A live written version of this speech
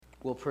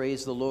Well,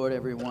 praise the Lord,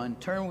 everyone.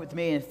 Turn with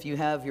me, if you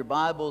have your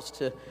Bibles,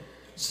 to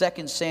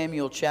 2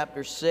 Samuel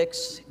chapter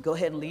 6. Go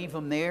ahead and leave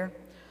them there.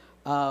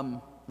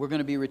 We're going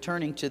to be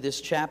returning to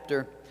this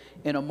chapter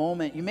in a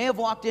moment. You may have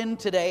walked in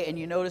today and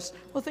you noticed,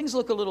 well, things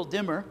look a little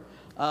dimmer.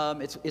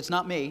 It's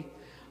not me.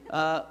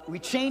 We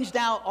changed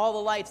out all the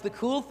lights. The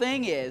cool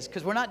thing is,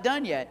 because we're not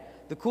done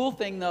yet, the cool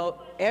thing,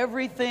 though,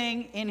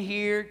 everything in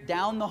here,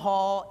 down the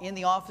hall, in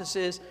the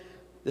offices,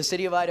 the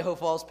city of Idaho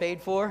Falls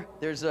paid for.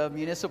 There's a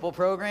municipal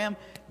program.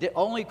 It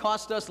only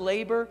cost us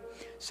labor.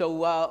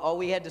 So all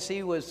we had to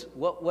see was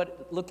what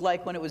it looked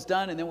like when it was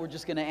done. And then we're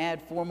just going to add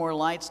 4 more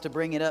lights to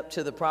bring it up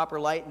to the proper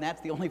light. And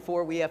that's the only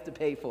 4 we have to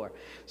pay for.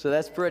 So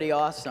that's pretty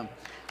awesome.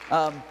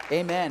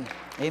 Amen.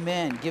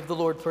 Amen. Give the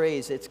Lord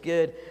praise. It's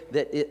good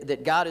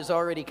that God is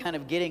already kind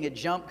of getting a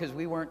jump, because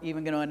we weren't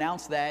even going to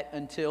announce that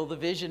until the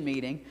vision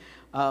meeting.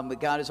 But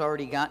God has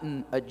already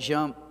gotten a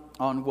jump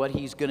on what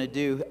He's going to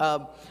do.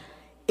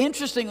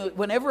 Interesting,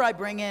 whenever I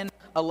bring in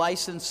a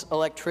licensed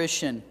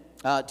electrician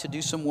to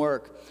do some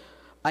work,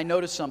 I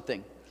notice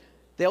something.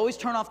 They always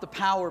turn off the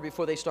power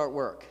before they start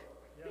work.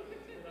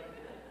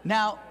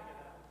 Now,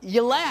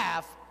 you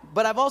laugh,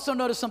 but I've also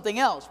noticed something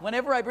else.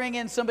 Whenever I bring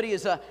in somebody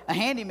as a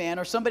handyman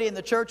or somebody in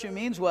the church who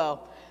means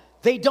well,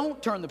 they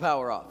don't turn the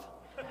power off.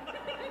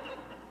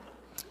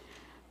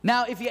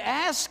 Now, if you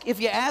ask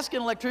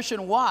an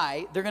electrician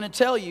why, they're going to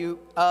tell you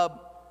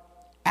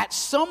at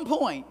some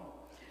point,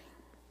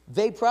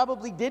 they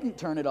probably didn't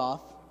turn it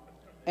off,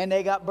 and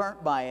they got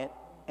burnt by it,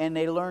 and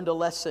they learned a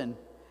lesson.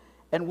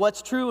 And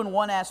what's true in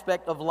one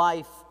aspect of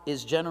life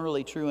is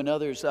generally true in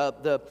others.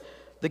 The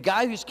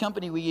guy whose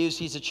company we use,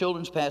 he's a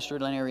children's pastor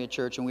at an area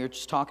church, and we were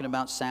just talking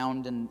about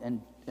sound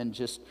and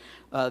just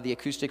the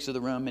acoustics of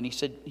the room. And he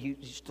said, he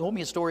told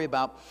me a story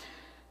about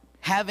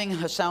having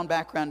a sound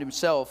background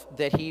himself,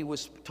 that he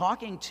was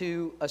talking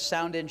to a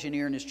sound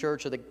engineer in his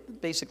church, or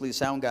basically the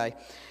sound guy,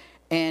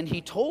 and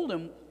he told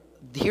him,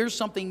 here's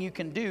something you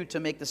can do to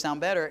make the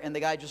sound better. And the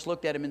guy just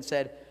looked at him and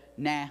said,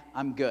 nah,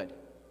 I'm good.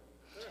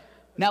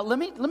 Now, let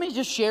me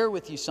just share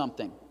with you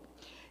something.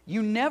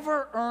 You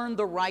never earn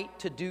the right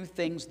to do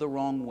things the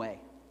wrong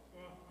way.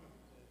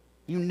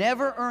 You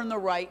never earn the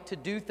right to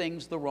do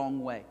things the wrong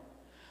way.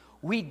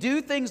 We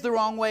do things the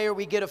wrong way, or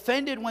we get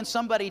offended when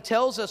somebody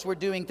tells us we're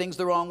doing things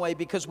the wrong way,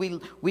 because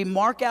we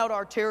mark out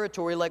our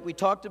territory, like we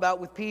talked about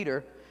with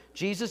Peter.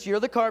 Jesus, you're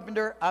the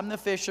carpenter, I'm the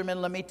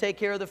fisherman. Let me take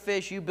care of the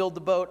fish. You build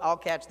the boat, I'll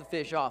catch the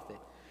fish off it.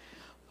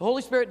 The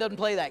Holy Spirit doesn't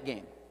play that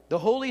game. The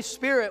Holy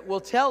Spirit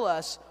will tell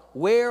us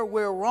where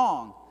we're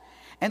wrong.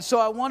 And so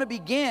I want to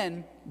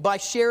begin by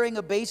sharing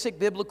a basic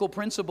biblical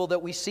principle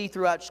that we see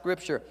throughout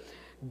Scripture.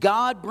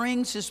 God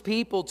brings His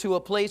people to a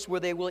place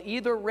where they will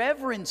either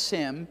reverence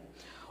Him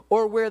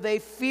or where they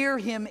fear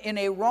Him in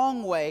a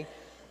wrong way.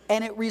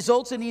 And it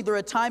results in either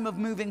a time of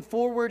moving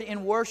forward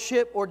in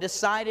worship or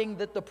deciding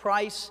that the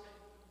price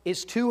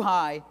is too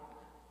high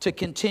to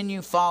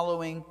continue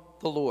following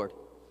the Lord.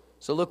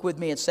 So look with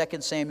me at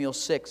 2 Samuel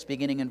 6,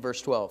 beginning in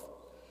verse 12.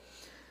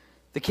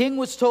 The king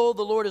was told,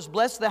 the Lord has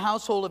blessed the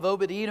household of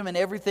Obed-Edom and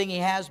everything he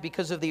has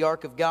because of the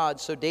ark of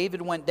God. So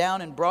David went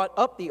down and brought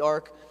up the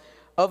ark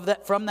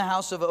from the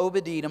house of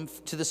Obed-Edom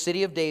to the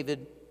city of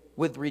David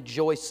with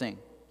rejoicing.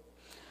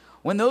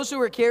 When those who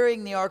were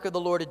carrying the ark of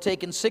the Lord had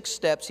taken 6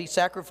 steps, he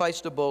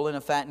sacrificed a bull and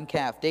a fattened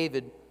calf.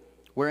 David,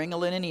 wearing a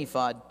linen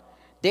ephod,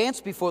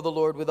 danced before the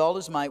Lord with all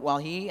his might, while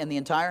he and the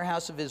entire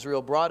house of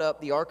Israel brought up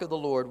the ark of the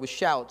Lord with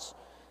shouts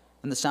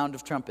and the sound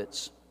of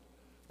trumpets.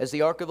 As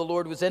the ark of the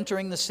Lord was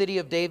entering the city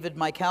of David,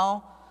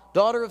 Michal,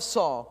 daughter of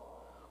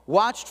Saul,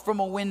 watched from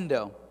a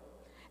window.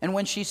 And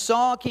when she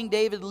saw King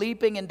David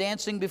leaping and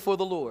dancing before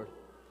the Lord,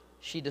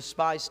 she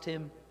despised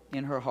him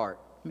in her heart.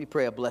 Let me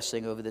pray a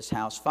blessing over this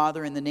house.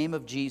 Father, in the name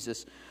of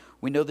Jesus,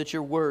 we know that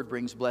your word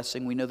brings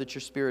blessing. We know that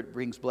your spirit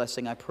brings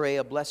blessing. I pray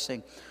a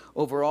blessing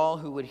over all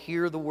who would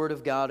hear the word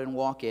of God and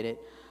walk in it.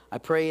 I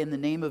pray in the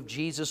name of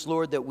Jesus,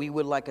 Lord, that we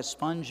would like a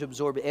sponge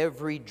absorb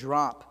every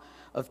drop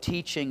of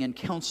teaching and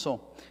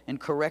counsel and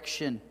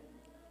correction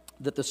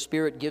that the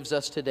Spirit gives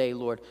us today,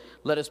 Lord.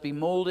 Let us be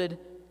molded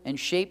and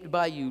shaped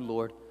by you,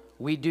 Lord.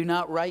 We do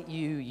not write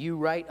you, you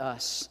write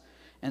us.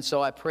 And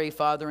so I pray,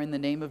 Father, in the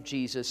name of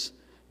Jesus,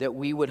 that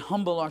we would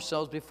humble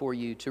ourselves before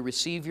you to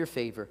receive your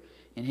favor.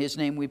 In his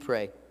name we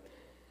pray.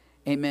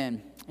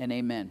 Amen and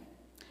amen.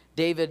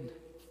 David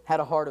had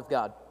a heart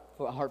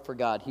for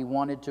God. He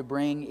wanted to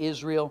bring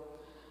Israel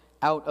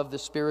out of the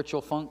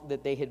spiritual funk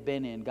that they had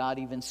been in. God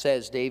even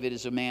says David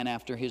is a man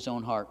after his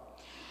own heart.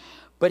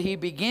 But he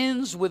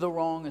begins with a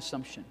wrong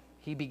assumption.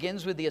 He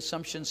begins with the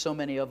assumption so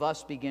many of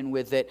us begin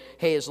with, that,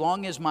 hey, as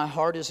long as my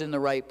heart is in the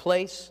right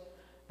place,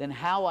 then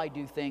how I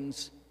do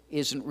things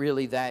isn't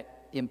really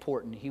that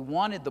important. He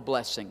wanted the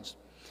blessings,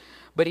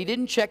 but he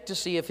didn't check to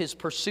see if his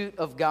pursuit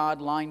of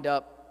God lined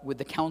up with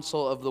the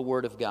counsel of the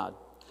Word of God.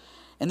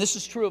 And this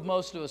is true of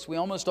most of us. We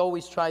almost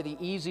always try the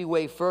easy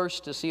way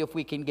first to see if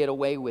we can get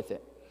away with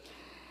it.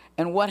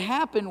 And what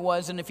happened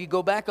was, and if you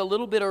go back a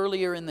little bit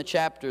earlier in the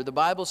chapter, the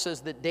Bible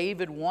says that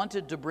David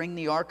wanted to bring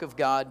the ark of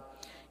God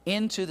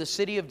into the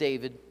city of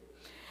David.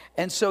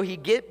 And so he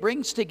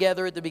brings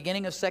together at the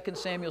beginning of 2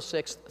 Samuel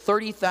 6,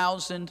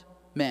 30,000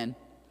 men.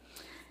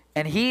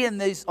 And he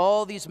and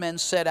all these men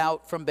set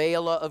out from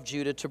Baalah of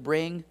Judah to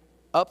bring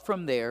up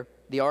from there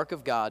the ark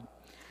of God.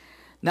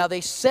 Now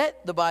they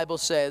set, the Bible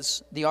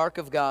says, the ark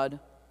of God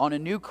on a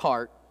new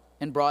cart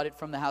and brought it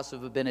from the house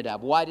of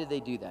Abinadab. Why did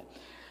they do that?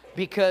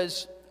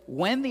 Because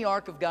when the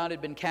ark of God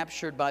had been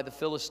captured by the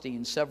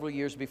Philistines several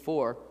years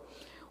before,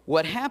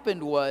 what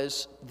happened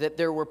was that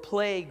there were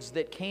plagues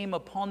that came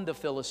upon the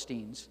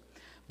Philistines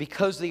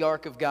because the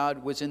ark of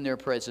God was in their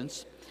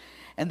presence.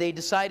 And they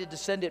decided to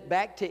send it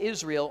back to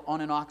Israel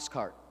on an ox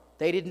cart.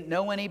 They didn't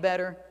know any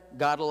better.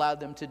 God allowed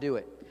them to do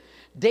it.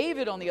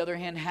 David, on the other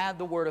hand, had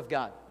the word of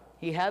God.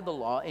 He had the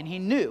law, and he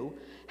knew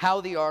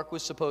how the ark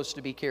was supposed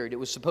to be carried. It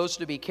was supposed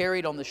to be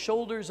carried on the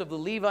shoulders of the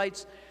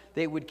Levites.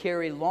 They would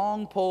carry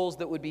long poles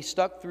that would be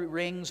stuck through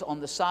rings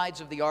on the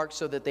sides of the ark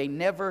so that they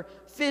never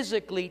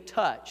physically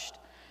touched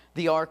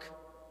the ark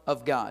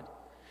of God.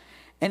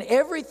 And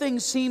everything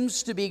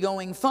seems to be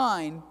going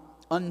fine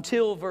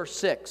until verse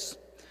 6.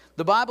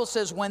 The Bible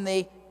says when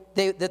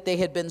that they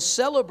had been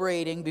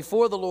celebrating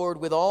before the Lord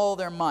with all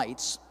their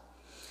mights,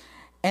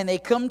 and they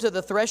come to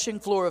the threshing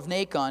floor of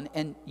Nacon,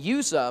 and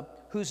Uzzah,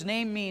 whose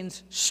name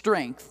means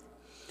strength,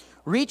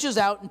 reaches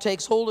out and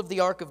takes hold of the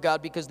ark of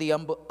God because the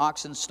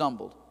oxen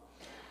stumbled.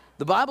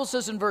 The Bible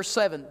says in verse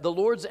 7, the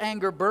Lord's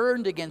anger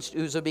burned against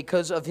Uzzah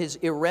because of his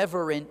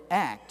irreverent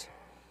act.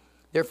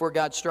 Therefore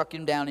God struck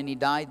him down, and he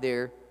died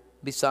there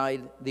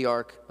beside the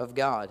ark of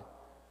God.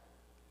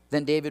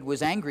 Then David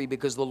was angry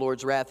because the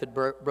Lord's wrath had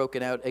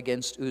broken out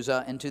against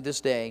Uzzah, and to this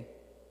day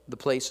the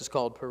place is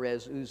called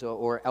Perez Uzzah,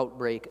 or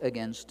outbreak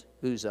against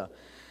Uzzah.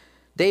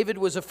 David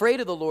was afraid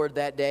of the Lord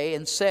that day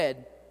and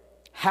said,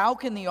 how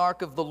can the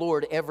ark of the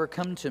Lord ever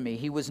come to me?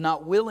 He was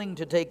not willing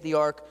to take the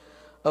ark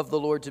of the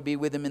Lord to be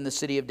with him in the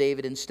city of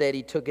David. Instead,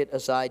 he took it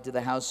aside to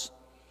the house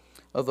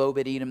of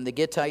Obed-Edom the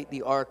Gittite.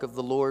 The ark of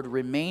the Lord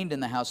remained in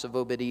the house of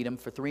Obed-Edom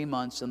for 3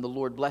 months, and the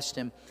Lord blessed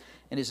him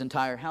and his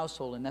entire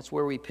household. And that's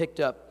where we picked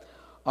up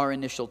our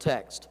initial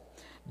text.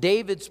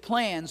 David's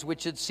plans,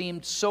 which had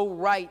seemed so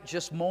right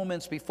just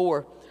moments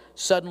before,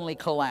 suddenly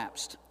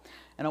collapsed.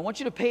 And I want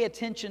you to pay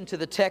attention to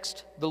the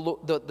text, the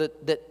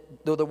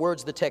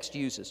words the text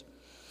uses.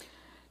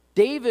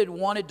 David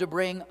wanted to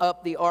bring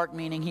up the ark,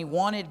 meaning he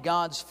wanted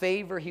God's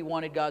favor, he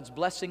wanted God's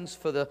blessings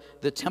for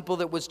the temple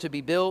that was to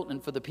be built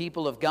and for the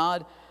people of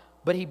God.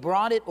 But he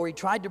brought it, or he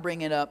tried to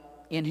bring it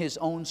up in his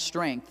own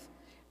strength.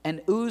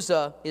 And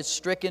Uzzah is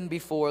stricken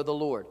before the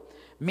Lord.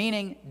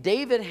 Meaning,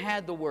 David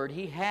had the word.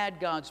 He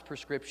had God's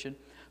prescription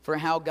for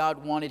how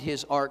God wanted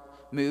his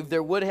ark moved.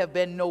 There would have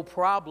been no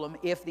problem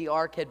if the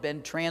ark had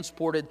been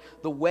transported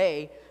the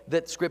way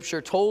that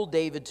Scripture told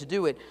David to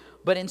do it.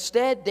 But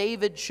instead,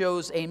 David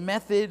chose a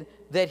method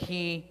that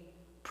he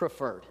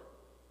preferred.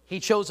 He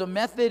chose a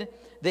method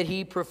that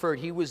he preferred.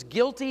 He was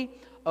guilty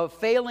of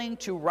failing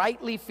to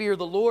rightly fear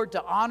the Lord,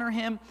 to honor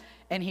him,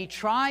 and he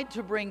tried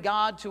to bring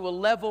God to a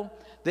level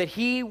that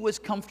he was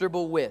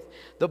comfortable with.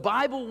 The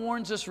Bible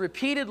warns us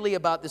repeatedly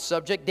about this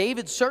subject.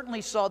 David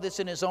certainly saw this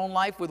in his own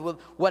life with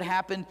what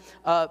happened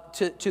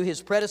to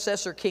his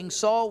predecessor, King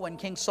Saul, when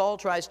King Saul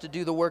tries to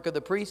do the work of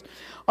the priest.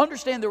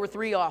 Understand there were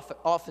 3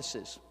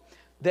 offices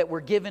that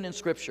were given in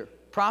Scripture: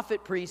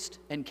 prophet, priest,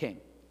 and king.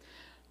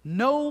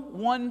 No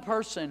one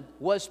person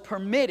was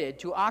permitted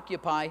to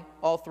occupy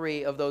all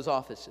 3 of those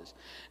offices.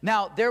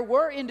 Now, there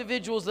were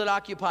individuals that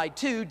occupied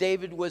 2.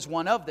 David was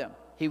one of them.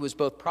 He was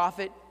both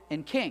prophet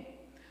and king.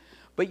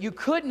 But you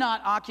could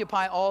not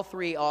occupy all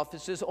 3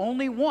 offices.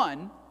 Only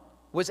one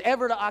was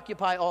ever to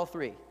occupy all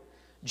 3: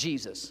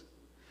 Jesus.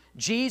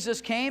 Jesus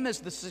came as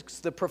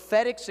the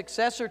prophetic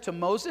successor to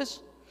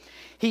Moses.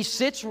 He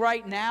sits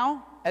right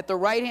now at the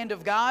right hand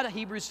of God,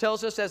 Hebrews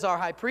tells us, as our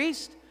high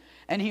priest,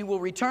 and he will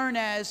return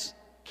as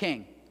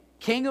King,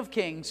 King of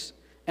kings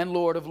and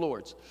Lord of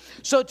lords.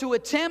 So to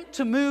attempt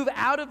to move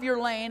out of your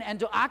lane and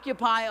to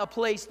occupy a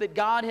place that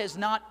God has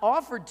not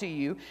offered to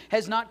you,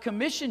 has not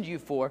commissioned you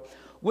for,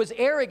 was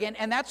arrogant,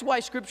 and that's why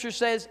Scripture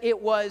says it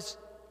was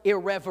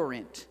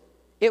irreverent.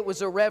 It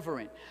was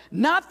irreverent.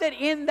 Not that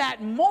in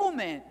that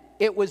moment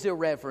it was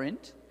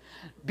irreverent,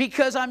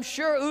 because I'm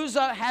sure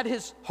Uzzah had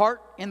his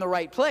heart in the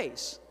right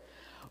place.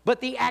 But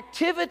the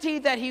activity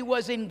that he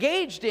was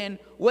engaged in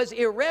was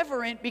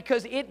irreverent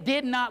because it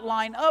did not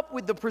line up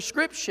with the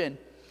prescription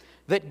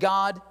that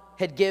God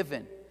had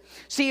given.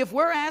 See, if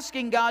we're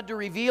asking God to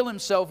reveal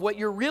himself, what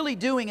you're really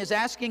doing is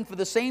asking for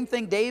the same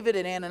thing David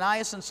and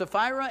Ananias and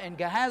Sapphira and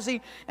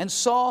Gehazi and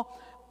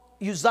Saul,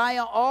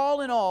 Uzziah,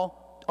 all in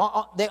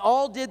all, they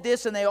all did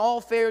this, and they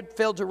all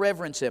failed to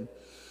reverence him.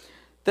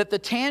 That the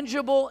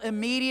tangible,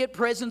 immediate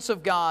presence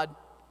of God,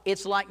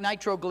 it's like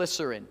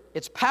nitroglycerin.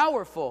 It's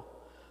powerful,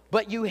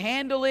 but you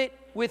handle it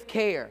with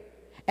care.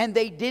 And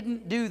they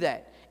didn't do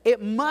that.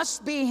 It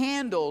must be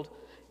handled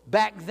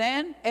back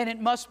then, and it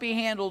must be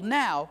handled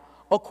now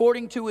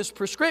according to his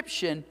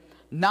prescription,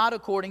 not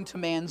according to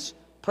man's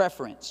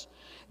preference.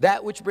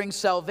 That which brings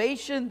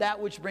salvation, that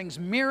which brings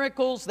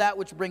miracles, that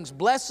which brings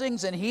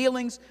blessings and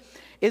healings,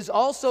 is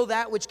also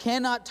that which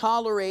cannot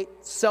tolerate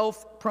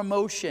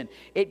self-promotion.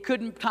 It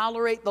couldn't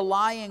tolerate the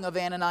lying of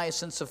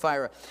Ananias and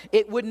Sapphira.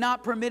 It would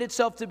not permit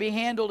itself to be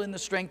handled in the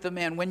strength of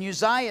man. When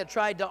Uzziah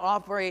tried to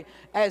operate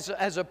as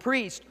a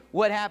priest,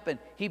 what happened?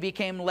 He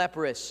became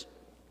leprous.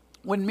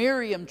 When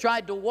Miriam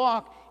tried to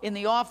walk in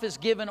the office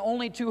given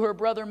only to her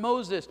brother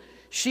Moses,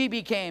 she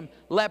became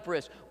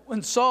leprous.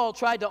 When Saul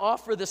tried to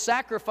offer the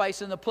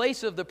sacrifice in the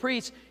place of the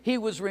priest, he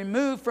was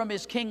removed from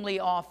his kingly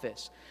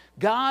office.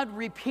 God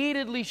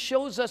repeatedly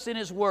shows us in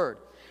His Word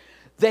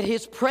that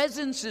His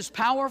presence is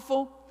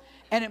powerful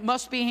and it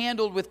must be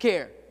handled with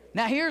care.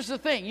 Now here's the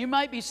thing. You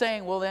might be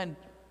saying, well then,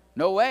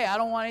 no way, I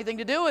don't want anything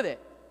to do with it.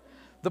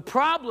 The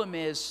problem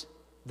is,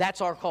 that's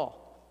our call.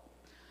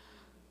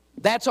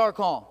 That's our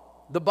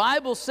call. The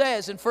Bible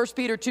says in 1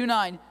 Peter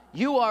 2:9,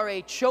 you are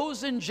a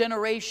chosen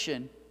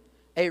generation,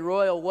 a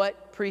royal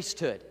what?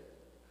 Priesthood.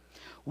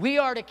 We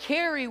are to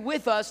carry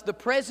with us the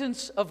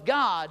presence of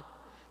God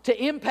to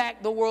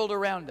impact the world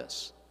around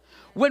us.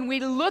 When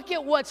we look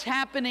at what's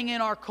happening in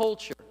our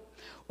culture,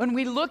 when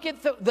we look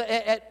at,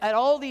 at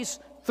all these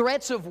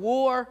threats of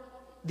war,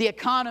 the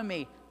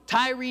economy,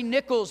 Tyree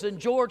Nichols and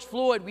George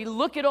Floyd, we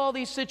look at all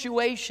these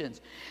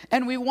situations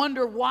and we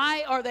wonder,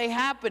 why are they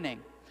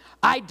happening?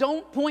 I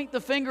don't point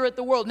the finger at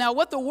the world. Now,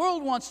 what the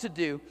world wants to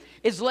do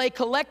is lay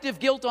collective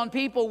guilt on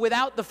people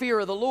without the fear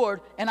of the Lord,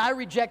 and I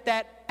reject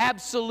that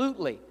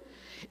absolutely.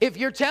 If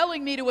you're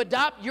telling me to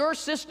adopt your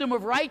system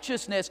of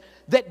righteousness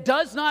that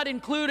does not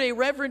include a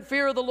reverent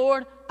fear of the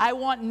Lord, I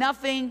want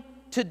nothing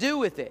to do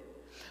with it.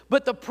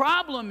 But the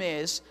problem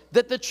is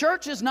that the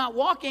church is not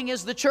walking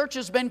as the church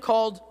has been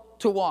called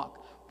to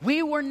walk.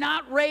 We were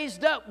not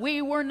raised up.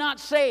 We were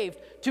not saved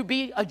to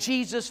be a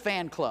Jesus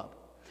fan club.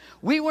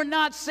 We were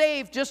not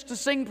saved just to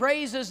sing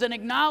praises and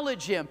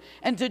acknowledge Him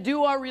and to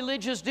do our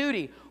religious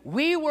duty.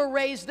 We were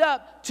raised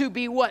up to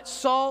be what?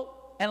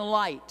 Salt and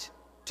light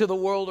to the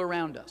world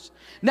around us.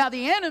 Now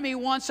the enemy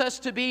wants us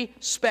to be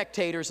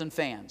spectators and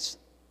fans.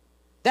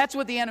 That's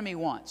what the enemy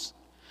wants.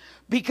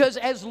 Because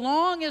as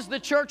long as the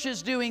church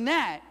is doing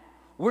that,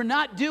 we're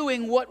not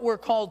doing what we're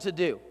called to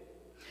do.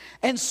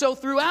 And so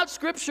throughout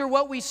Scripture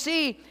what we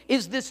see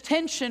is this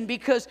tension,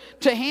 because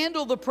to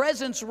handle the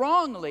presence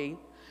wrongly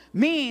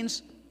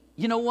means,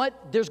 you know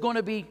what, there's going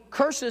to be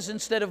curses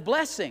instead of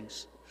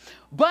blessings.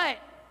 But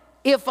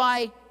if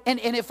I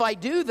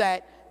do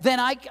that, then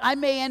I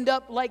may end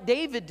up like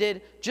David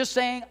did, just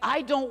saying,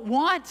 I don't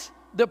want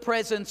the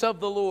presence of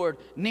the Lord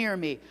near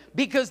me,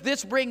 because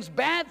this brings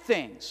bad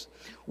things.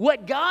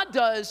 What God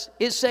does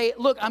is say,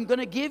 look, I'm going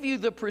to give you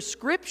the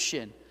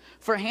prescription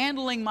for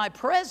handling my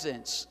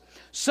presence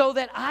so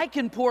that I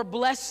can pour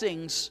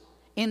blessings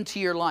into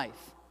your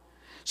life.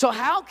 So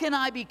how can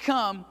I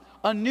become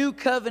a new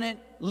covenant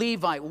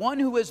Levite, one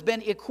who has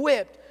been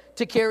equipped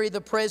to carry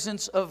the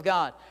presence of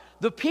God?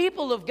 The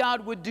people of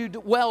God would do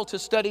well to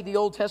study the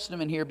Old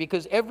Testament here,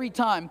 because every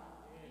time,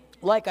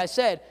 like I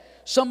said,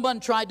 someone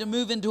tried to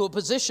move into a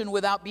position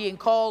without being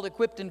called,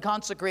 equipped, and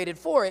consecrated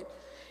for it,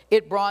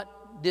 it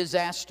brought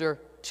disaster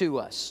to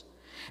us.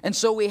 And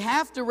so we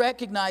have to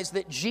recognize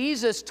that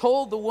Jesus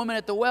told the woman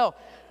at the well,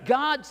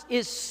 God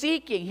is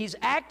seeking, He's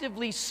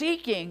actively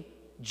seeking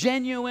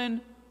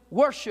genuine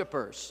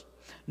worshipers,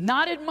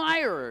 not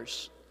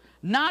admirers,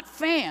 not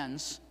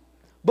fans,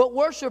 but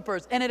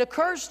worshipers. And it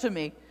occurs to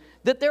me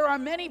that there are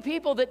many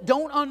people that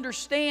don't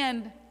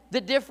understand the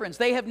difference.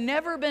 They have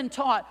never been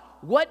taught,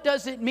 what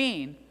does it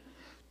mean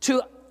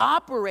to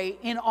operate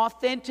in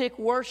authentic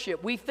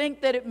worship? We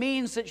think that it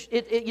means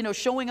that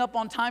showing up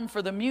on time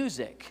for the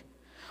music,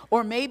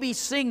 or maybe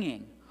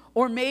singing,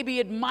 or maybe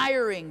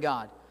admiring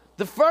God.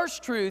 The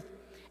first truth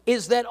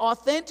is that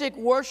authentic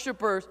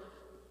worshipers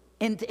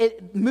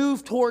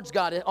move towards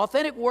God.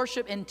 Authentic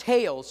worship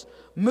entails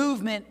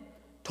movement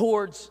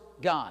towards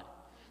God.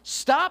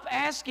 Stop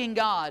asking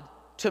God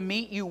to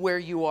meet you where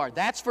you are.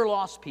 That's for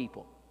lost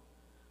people,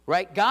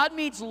 right? God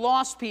meets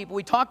lost people.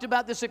 We talked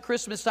about this at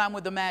Christmas time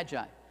with the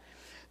Magi.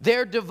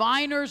 They're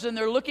diviners and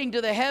they're looking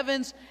to the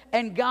heavens,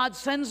 and God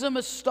sends them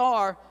a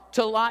star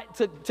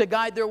to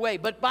guide their way.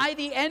 But by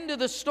the end of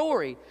the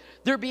story,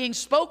 they're being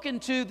spoken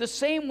to the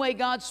same way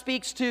God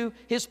speaks to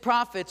His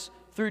prophets,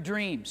 through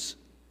dreams.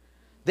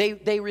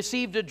 They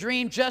received a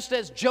dream just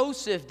as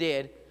Joseph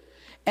did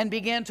and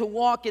began to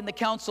walk in the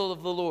counsel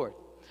of the Lord.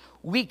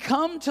 We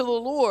come to the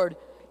Lord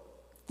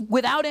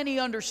without any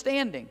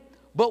understanding.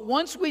 But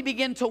once we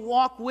begin to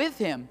walk with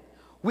Him,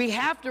 we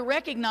have to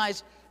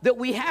recognize that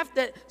we have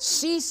to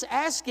cease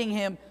asking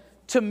Him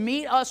to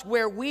meet us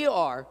where we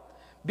are,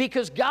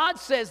 because God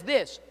says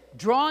this,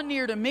 draw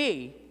near to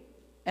me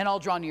and I'll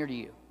draw near to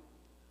you.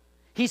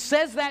 He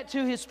says that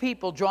to His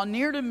people, draw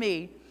near to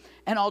me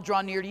and I'll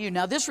draw near to you.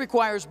 Now this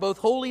requires both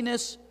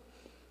holiness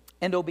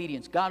and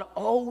obedience. God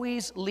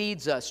always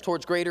leads us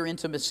towards greater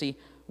intimacy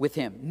with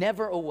Him,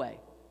 never away.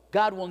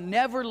 God will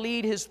never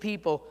lead His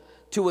people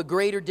to a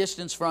greater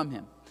distance from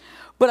Him.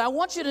 But I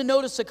want you to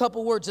notice a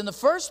couple words. In the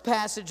first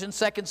passage in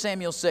 2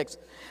 Samuel 6,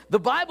 the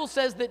Bible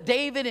says that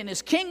David in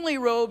his kingly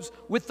robes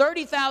with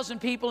 30,000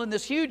 people in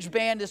this huge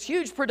band, this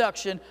huge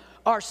production,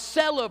 are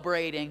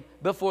celebrating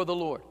before the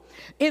Lord.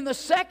 In the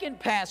second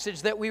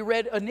passage that we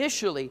read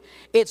initially,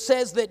 it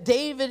says that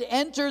David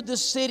entered the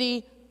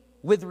city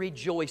with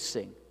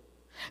rejoicing.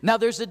 Now,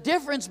 there's a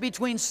difference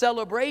between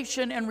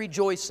celebration and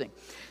rejoicing.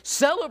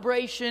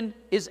 Celebration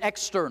is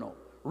external.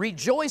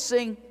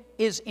 Rejoicing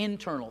is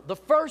internal. The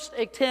first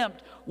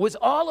attempt was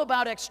all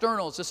about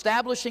externals,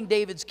 establishing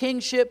David's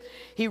kingship.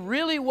 He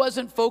really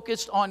wasn't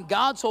focused on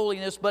God's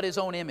holiness, but his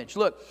own image.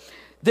 Look,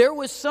 there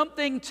was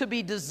something to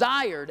be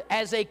desired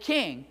as a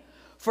king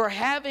for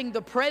having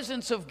the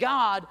presence of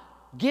God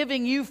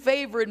giving you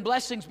favor and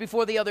blessings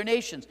before the other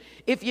nations.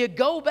 If you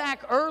go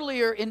back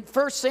earlier in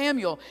 1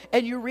 Samuel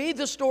and you read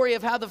the story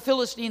of how the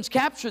Philistines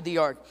captured the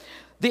ark,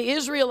 the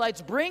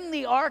Israelites bring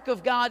the ark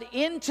of God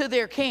into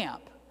their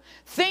camp,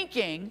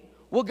 thinking,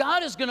 well,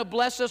 God is going to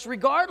bless us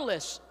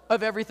regardless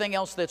of everything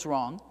else that's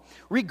wrong,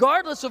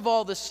 regardless of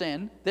all the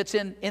sin that's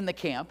in the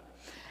camp.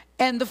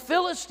 And the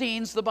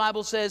Philistines, the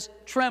Bible says,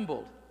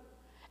 trembled.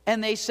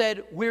 And they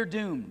said, we're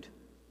doomed.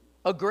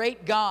 A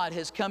great God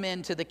has come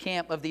into the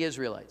camp of the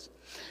Israelites.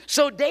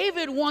 So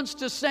David wants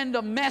to send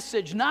a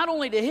message not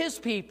only to his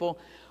people,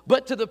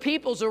 but to the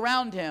peoples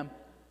around him.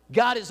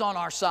 God is on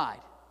our side.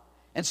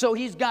 And so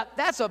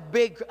that's a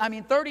big,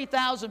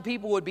 30,000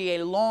 people would be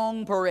a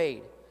long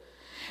parade.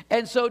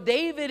 And so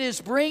David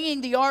is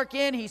bringing the ark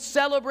in. He's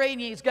celebrating.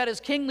 He's got his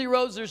kingly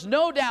robes. There's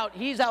no doubt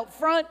he's out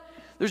front.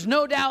 There's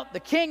no doubt the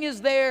king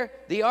is there.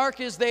 The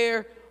ark is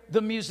there.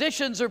 The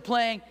musicians are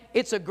playing.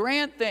 It's a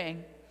grand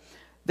thing.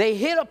 They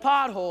hit a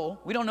pothole.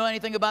 We don't know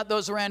anything about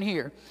those around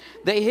here.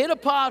 They hit a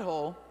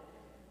pothole.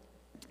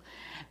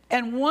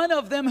 And one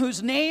of them,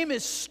 whose name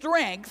is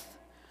Strength,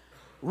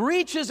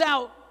 reaches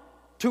out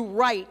to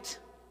right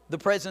the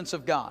presence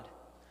of God.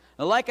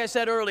 Now, like I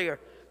said earlier,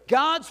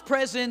 God's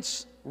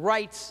presence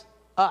writes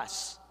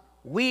us.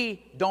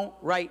 We don't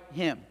write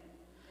him.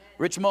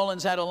 Rich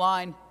Mullins had a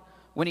line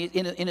when he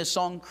in his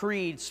song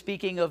Creed,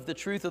 speaking of the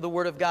truth of the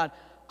Word of God.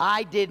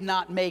 I did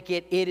not make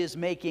it, it is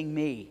making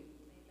me.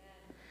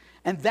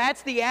 And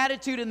that's the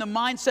attitude and the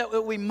mindset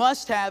that we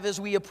must have as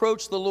we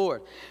approach the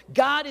Lord.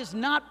 God is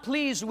not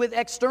pleased with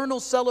external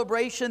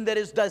celebration that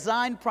is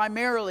designed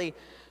primarily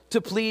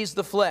to please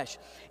the flesh.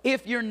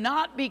 If you're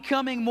not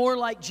becoming more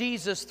like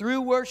Jesus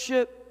through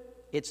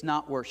worship, it's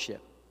not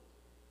worship.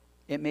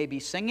 It may be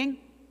singing,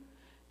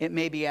 it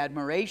may be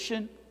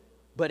admiration,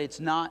 but it's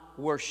not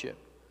worship.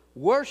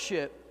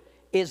 Worship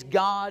is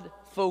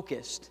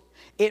God-focused.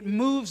 It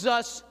moves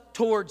us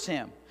towards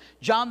him.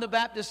 John the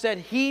Baptist said,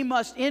 he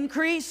must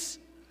increase,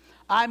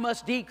 I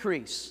must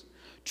decrease.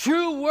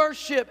 True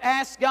worship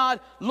asks God,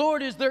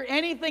 Lord, is there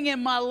anything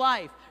in my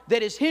life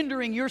that is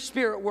hindering your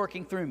Spirit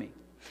working through me?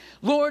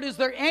 Lord, is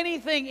there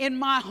anything in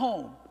my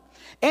home,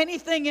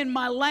 anything in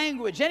my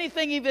language,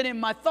 anything even in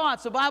my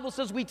thoughts? The Bible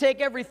says we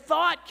take every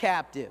thought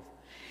captive.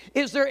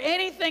 Is there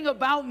anything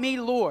about me,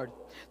 Lord,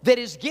 that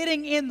is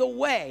getting in the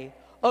way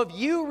of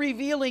you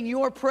revealing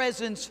your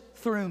presence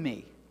through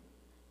me?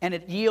 And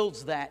it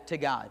yields that to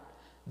God.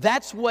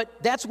 That's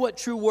what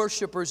true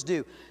worshipers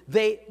do.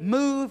 They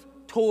move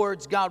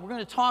towards God. We're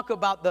going to talk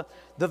about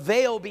the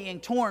veil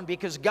being torn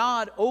because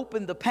God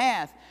opened the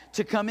path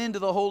to come into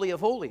the Holy of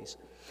Holies.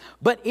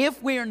 But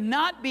if we are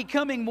not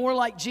becoming more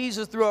like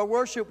Jesus through our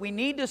worship, we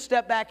need to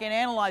step back and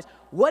analyze,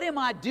 what am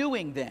I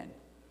doing then?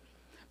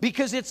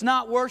 Because it's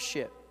not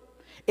worship.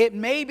 It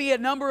may be a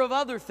number of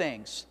other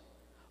things,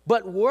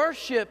 but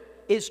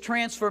worship is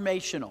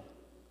transformational.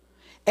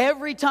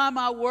 Every time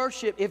I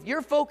worship, if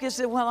your focus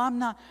is, well, I'm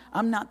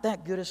not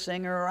that good a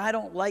singer, or I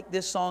don't like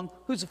this song,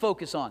 who's the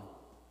focus on?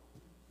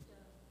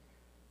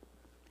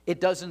 It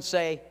doesn't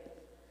say,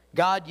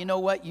 God, you know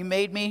what? You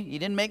made me. You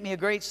didn't make me a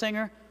great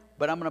singer,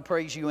 but I'm going to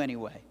praise you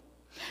anyway.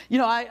 You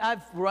know,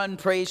 I've run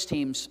praise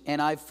teams, and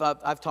I've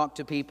talked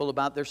to people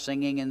about their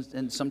singing,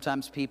 and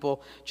sometimes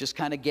people just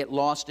kind of get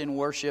lost in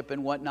worship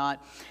and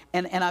whatnot.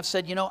 And I've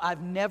said, you know,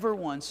 I've never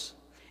once,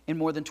 in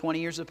more than 20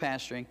 years of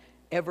pastoring,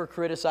 ever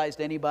criticized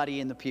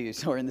anybody in the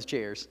pews or in the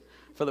chairs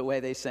for the way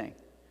they sing.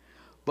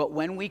 But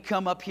when we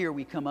come up here,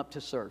 we come up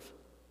to serve.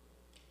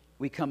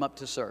 We come up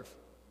to serve.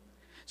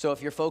 So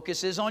if your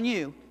focus is on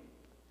you,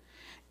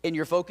 and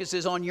your focus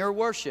is on your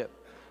worship,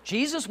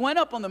 Jesus went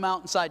up on the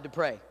mountainside to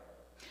pray.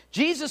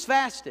 Jesus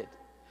fasted.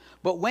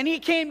 But when he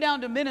came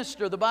down to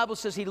minister, the Bible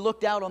says he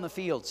looked out on the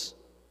fields.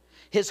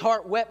 His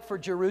heart wept for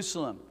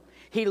Jerusalem.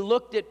 He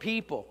looked at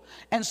people.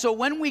 And so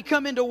when we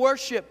come into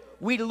worship,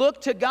 we look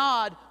to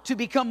God to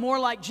become more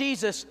like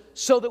Jesus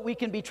so that we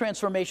can be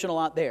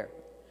transformational out there.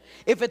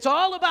 If it's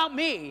all about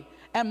me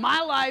and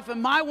my life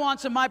and my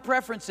wants and my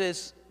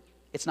preferences,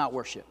 it's not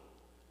worship.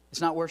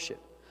 It's not worship.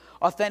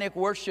 Authentic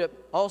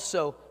worship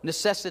also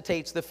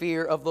necessitates the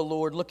fear of the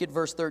Lord. Look at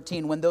verse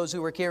 13. When those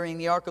who were carrying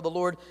the ark of the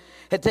Lord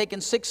had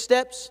taken 6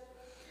 steps,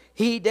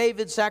 he,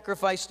 David,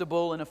 sacrificed a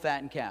bull and a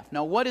fattened calf.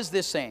 Now, what is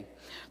this saying?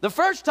 The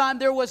first time,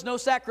 there was no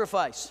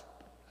sacrifice.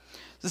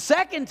 The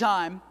second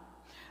time,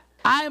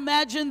 I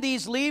imagine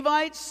these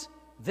Levites,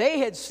 they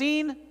had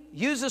seen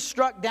Uzzah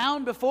struck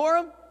down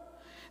before them.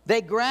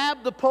 They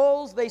grab the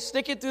poles, they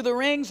stick it through the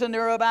rings, and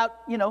they're about,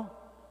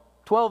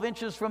 12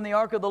 inches from the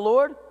ark of the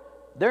Lord,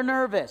 they're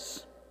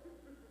nervous.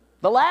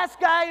 The last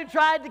guy who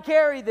tried to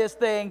carry this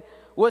thing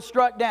was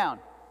struck down.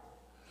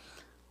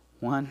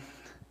 1,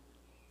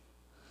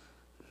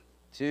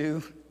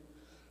 2,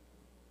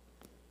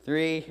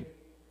 3,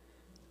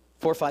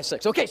 4, 5,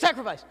 6. Okay,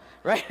 sacrifice,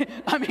 right?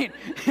 I mean,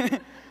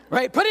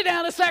 right? Put it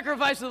down as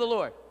sacrifice to the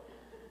Lord.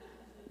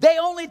 They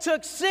only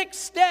took 6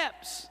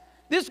 steps.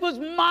 This was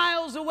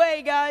miles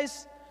away,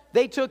 guys.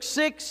 They took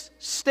 6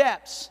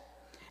 steps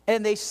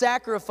and they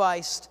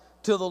sacrificed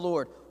to the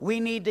Lord.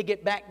 We need to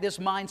get back this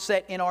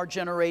mindset in our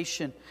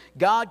generation.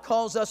 God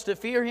calls us to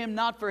fear Him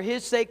not for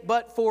His sake,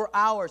 but for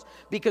ours.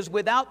 Because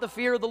without the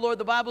fear of the Lord,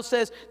 the Bible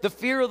says, the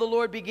fear of the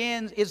Lord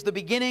is the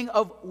beginning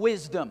of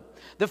wisdom.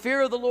 The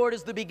fear of the Lord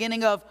is the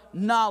beginning of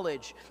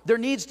knowledge. There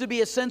needs to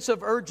be a sense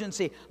of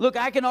urgency. Look,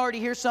 I can already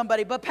hear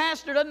somebody, but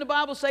Pastor, doesn't the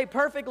Bible say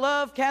perfect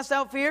love casts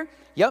out fear?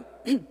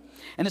 Yep.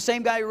 And the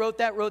same guy who wrote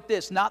that wrote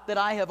this, not that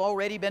I have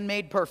already been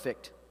made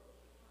perfect.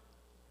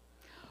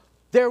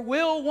 There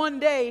will one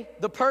day,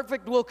 the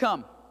perfect will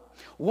come.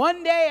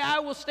 One day I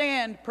will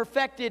stand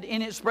perfected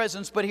in His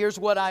presence, but here's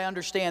what I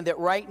understand, that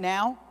right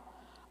now,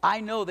 I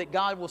know that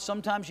God will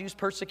sometimes use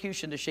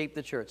persecution to shape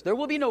the church. There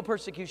will be no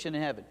persecution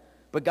in heaven,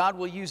 but God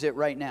will use it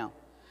right now.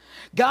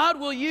 God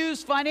will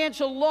use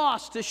financial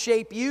loss to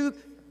shape you.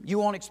 You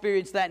won't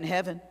experience that in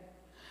heaven.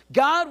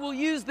 God will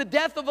use the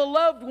death of a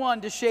loved one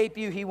to shape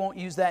you. He won't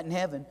use that in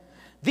heaven.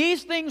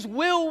 These things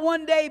will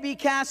one day be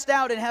cast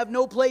out and have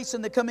no place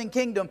in the coming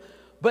kingdom,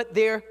 but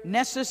they're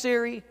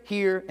necessary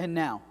here and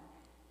now.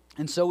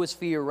 And so is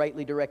fear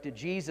rightly directed.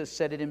 Jesus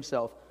said it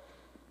Himself.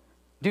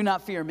 Do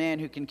not fear man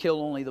who can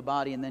kill only the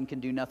body and then can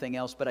do nothing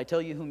else. But I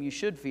tell you whom you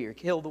should fear.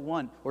 Kill the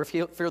one, or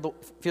fear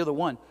the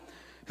one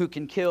who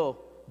can kill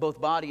both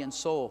body and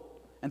soul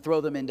and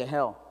throw them into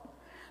hell.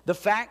 The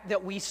fact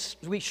that we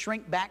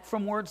shrink back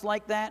from words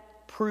like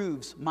that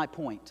proves my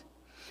point.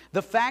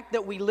 The fact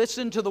that we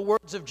listen to the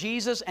words of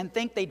Jesus and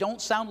think they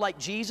don't sound like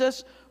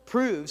Jesus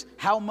proves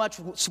how much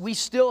we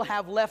still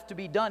have left to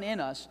be done in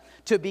us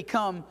to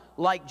become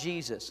like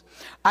Jesus.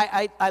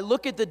 I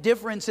look at the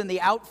difference in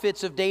the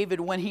outfits of David.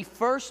 When he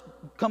first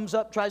comes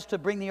up, tries to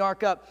bring the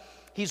ark up,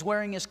 he's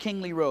wearing his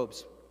kingly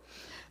robes.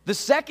 The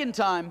second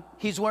time,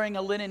 he's wearing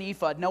a linen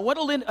ephod. Now, what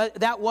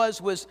that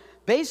was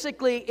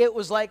basically, it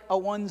was like a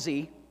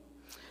onesie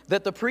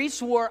that the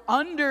priests wore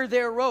under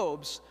their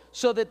robes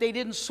so that they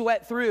didn't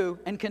sweat through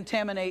and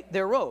contaminate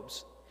their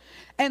robes.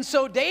 And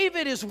so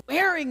David is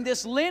wearing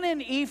this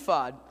linen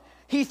ephod.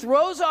 He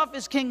throws off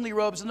his kingly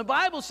robes, and the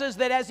Bible says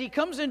that as he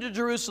comes into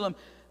Jerusalem,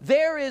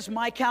 there is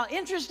Michal.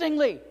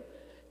 Interestingly,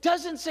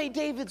 doesn't say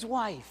David's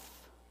wife.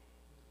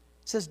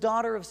 It says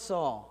daughter of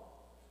Saul.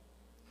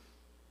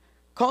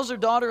 Calls her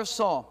daughter of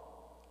Saul.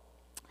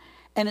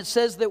 And it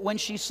says that when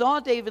she saw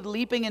David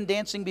leaping and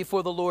dancing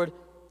before the Lord,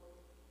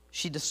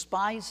 she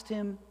despised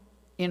him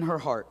in her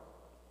heart.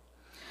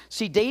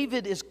 See,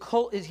 David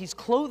he's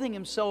clothing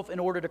himself in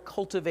order to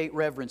cultivate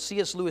reverence.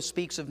 C.S. Lewis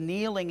speaks of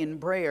kneeling in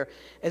prayer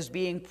as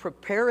being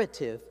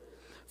preparative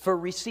for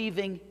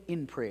receiving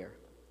in prayer.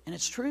 And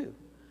it's true.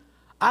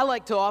 I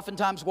like to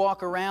oftentimes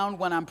walk around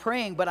when I'm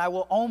praying, but I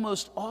will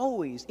almost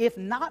always, if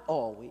not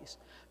always,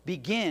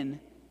 begin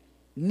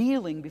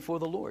kneeling before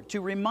the Lord to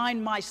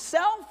remind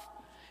myself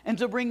and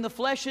to bring the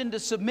flesh into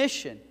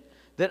submission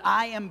that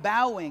I am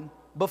bowing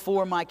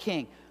before my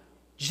King.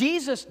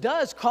 Jesus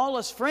does call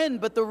us friend,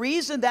 but the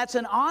reason that's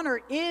an honor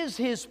is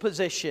His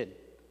position.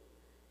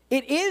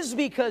 It is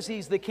because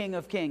He's the King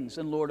of Kings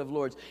and Lord of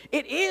Lords.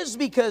 It is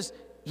because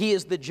He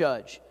is the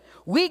judge.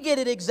 We get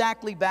it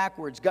exactly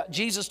backwards.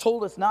 Jesus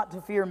told us not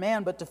to fear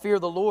man, but to fear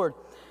the Lord.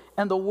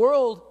 And the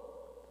world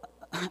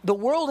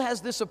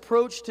has this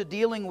approach to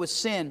dealing with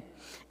sin.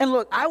 And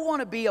look, I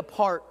want to be a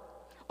part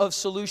of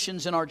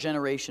solutions in our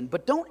generation,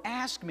 but don't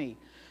ask me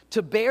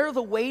to bear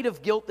the weight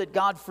of guilt that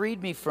God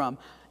freed me from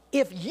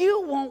if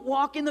you won't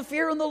walk in the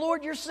fear of the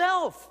Lord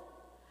yourself.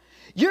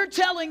 You're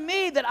telling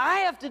me that I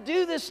have to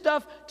do this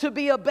stuff to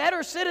be a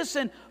better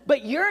citizen,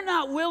 but you're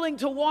not willing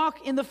to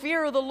walk in the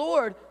fear of the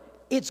Lord.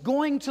 It's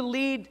going to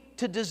lead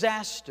to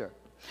disaster.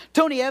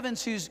 Tony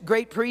Evans, who's a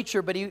great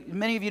preacher, but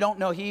many of you don't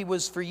know, he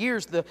was for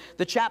years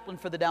the chaplain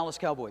for the Dallas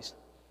Cowboys.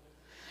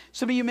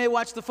 Some of you may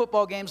watch the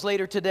football games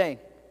later today.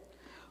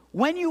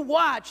 When you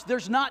watch,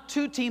 there's not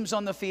 2 teams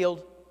on the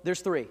field,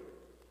 there's 3.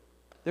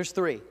 There's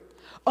 3.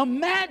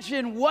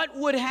 Imagine what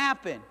would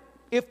happen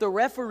if the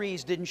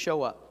referees didn't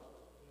show up.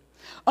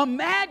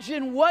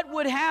 Imagine what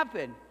would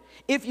happen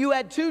if you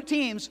had 2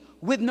 teams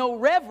with no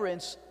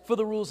reverence for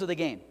the rules of the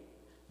game.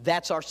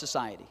 That's our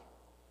society.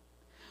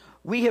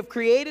 We have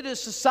created a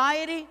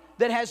society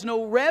that has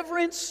no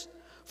reverence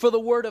for the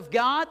Word of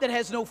God, that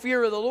has no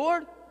fear of the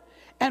Lord,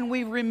 and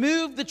we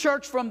remove the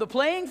church from the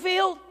playing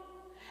field,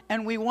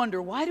 and we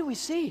wonder, why do we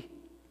see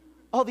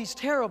all these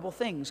terrible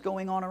things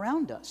going on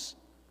around us?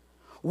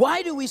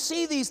 Why do we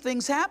see these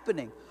things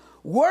happening?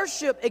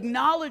 Worship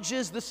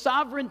acknowledges the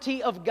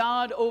sovereignty of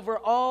God over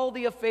all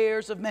the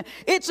affairs of men.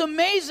 It's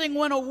amazing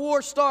when a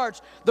war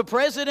starts. The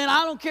president,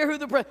 I don't care who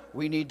the president,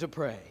 we need to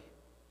pray.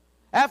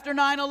 After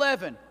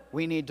 9/11,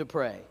 we need to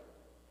pray.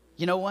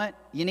 you know what?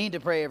 You need to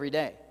pray every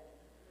day.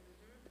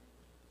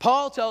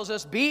 Paul tells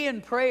us, be in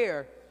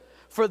prayer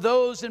for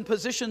those in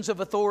positions of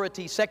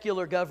authority,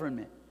 secular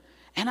government.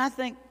 And I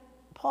think,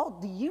 Paul,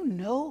 do you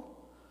know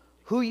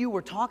who you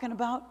were talking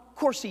about? Of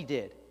course he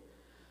did.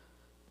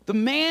 The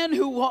man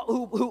who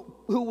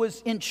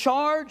was in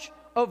charge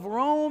of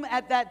Rome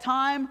at that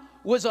time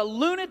was a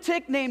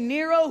lunatic named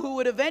Nero who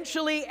would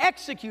eventually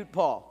execute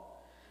Paul.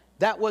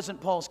 That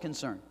wasn't Paul's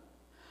concern.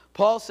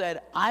 Paul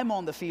said, I'm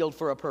on the field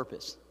for a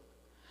purpose.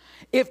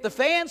 If the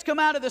fans come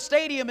out of the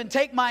stadium and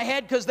take my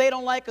head because they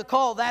don't like a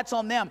call, that's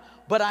on them.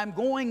 But I'm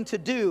going to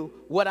do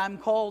what I'm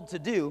called to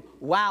do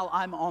while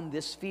I'm on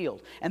this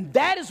field. And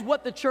that is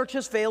what the church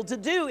has failed to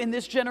do in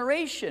this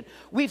generation.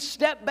 We've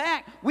stepped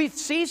back. We've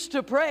ceased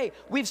to pray.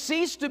 We've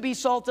ceased to be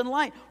salt and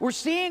light. We're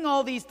seeing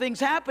all these things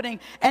happening.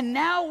 And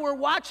now we're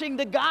watching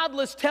the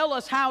godless tell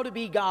us how to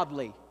be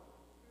godly.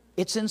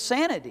 It's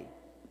insanity.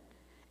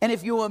 And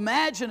if you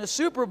imagine a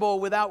Super Bowl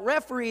without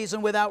referees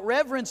and without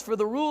reverence for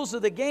the rules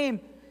of the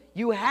game,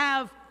 you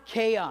have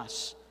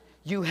chaos.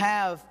 You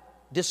have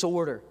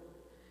disorder.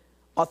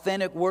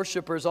 Authentic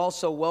worshipers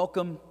also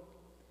welcome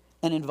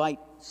and invite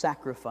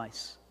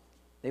sacrifice.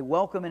 They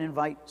welcome and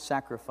invite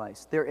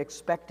sacrifice. They're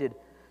expected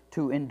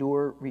to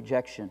endure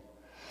rejection.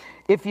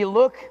 If you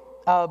look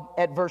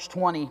at verse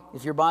 20,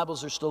 if your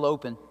Bibles are still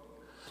open,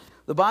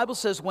 the Bible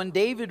says when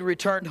David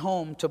returned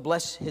home to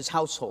bless his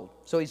household.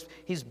 So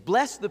he's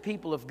blessed the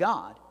people of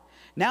God.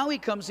 Now he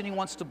comes and he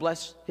wants to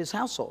bless his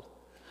household.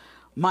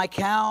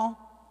 Michal,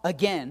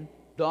 again,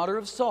 daughter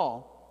of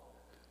Saul,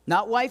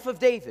 not wife of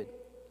David,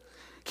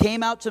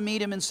 came out to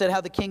meet him and said how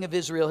the king of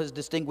Israel has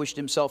distinguished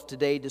himself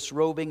today,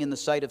 disrobing in the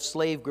sight of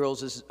slave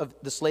girls,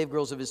 the slave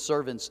girls of his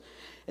servants,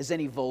 as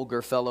any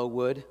vulgar fellow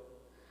would.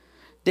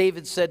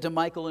 David said to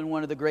Michal in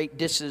one of the great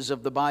disses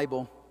of the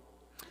Bible,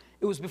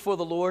 it was before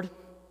the Lord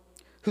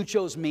who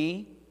chose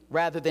me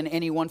rather than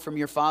anyone from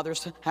your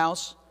father's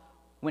house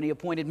when he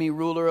appointed me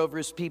ruler over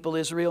his people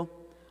Israel.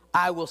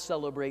 I will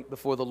celebrate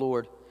before the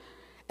Lord.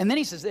 And then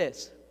he says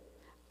this,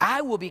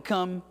 I will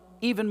become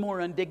even more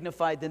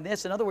undignified than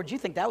this. In other words, you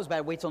think that was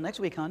bad, wait till next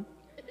week, hon.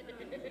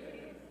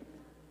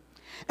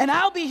 And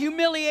I'll be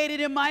humiliated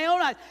in my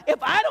own eyes. If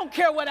I don't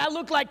care what I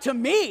look like to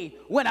me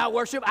when I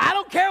worship, I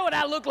don't care what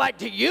I look like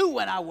to you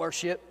when I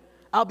worship,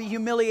 I'll be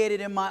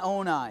humiliated in my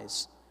own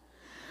eyes.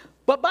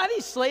 But by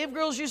these slave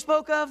girls you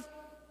spoke of,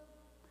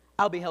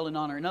 I'll be held in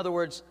honor. In other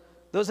words,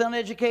 those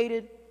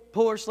uneducated,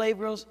 poor slave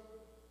girls,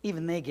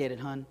 even they get it,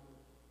 hon.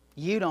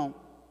 You don't,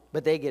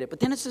 but they get it. But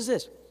then it says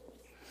this,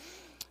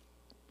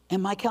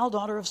 and Michal,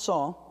 daughter of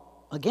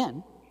Saul,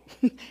 again,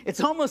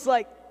 it's almost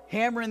like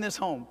hammering this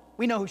home.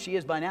 We know who she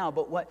is by now,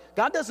 but what?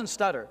 God doesn't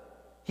stutter.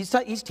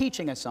 He's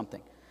teaching us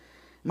something.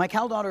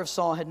 Michal, daughter of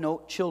Saul, had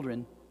no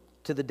children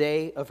to the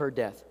day of her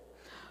death.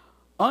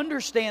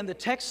 Understand the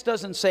text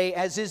doesn't say,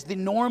 as is the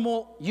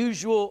normal,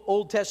 usual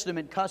Old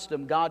Testament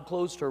custom, God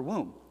closed her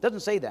womb. It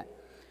doesn't say that.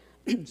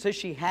 It says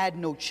she had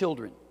no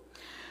children.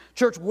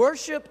 Church,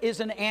 worship is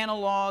an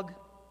analog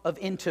of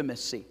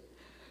intimacy.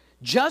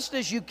 Just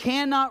as you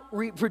cannot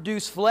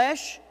reproduce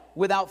flesh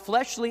without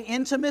fleshly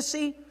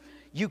intimacy,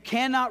 you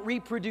cannot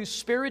reproduce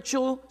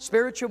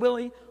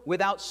spirituality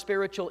without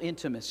spiritual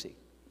intimacy.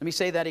 Let me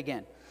say that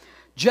again.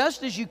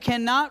 Just as you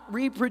cannot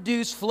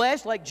reproduce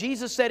flesh, like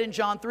Jesus said in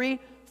John 3,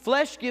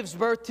 flesh gives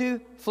birth to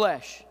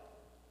flesh.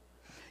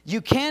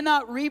 You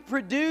cannot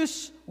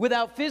reproduce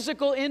without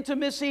physical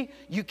intimacy.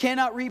 You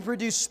cannot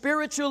reproduce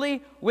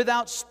spiritually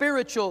without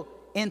spiritual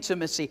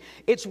intimacy.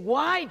 It's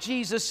why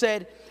Jesus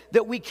said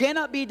that we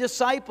cannot be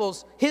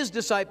disciples, his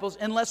disciples,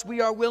 unless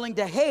we are willing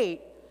to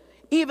hate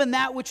even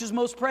that which is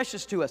most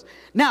precious to us.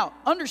 Now,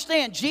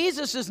 understand,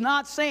 Jesus is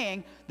not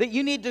saying that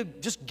you need to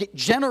just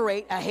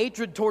generate a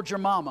hatred towards your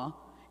mama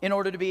in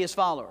order to be his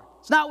follower.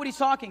 It's not what he's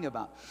talking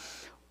about.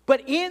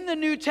 But in the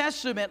New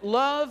Testament,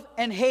 love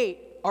and hate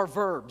are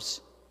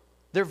verbs.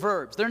 They're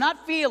verbs. They're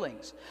not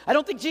feelings. I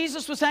don't think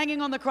Jesus was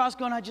hanging on the cross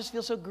going, I just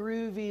feel so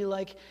groovy,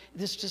 like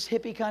this just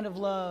hippie kind of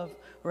love,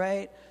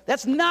 right?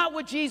 That's not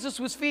what Jesus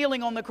was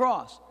feeling on the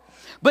cross.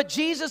 But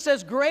Jesus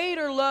says,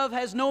 greater love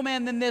has no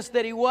man than this,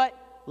 that he what?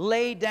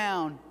 Laid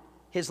down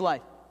his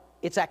life.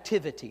 It's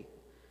activity.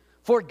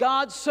 For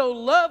God so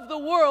loved the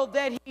world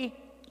that he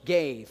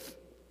gave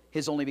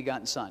his only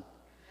begotten Son.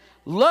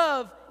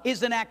 Love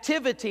is an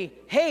activity.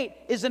 Hate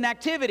is an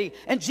activity.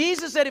 And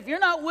Jesus said, if you're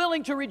not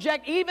willing to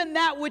reject even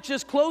that which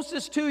is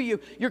closest to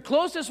you, your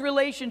closest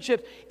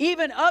relationships,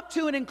 even up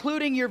to and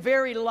including your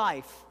very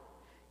life,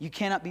 you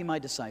cannot be my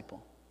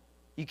disciple.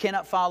 You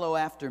cannot follow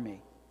after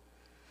me.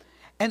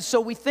 And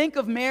so we think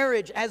of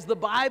marriage as the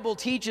Bible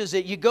teaches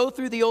it. You go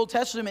through the Old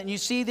Testament and you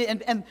see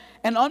and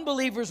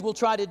unbelievers will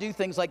try to do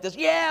things like this.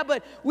 Yeah,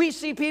 but we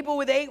see people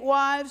with 8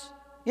 wives.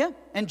 Yeah,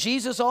 and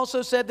Jesus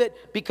also said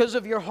that because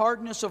of your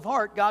hardness of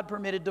heart, God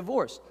permitted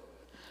divorce.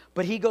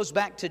 But he goes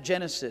back to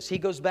Genesis. He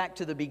goes back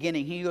to the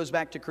beginning. He goes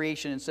back to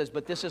creation and says,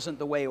 but this isn't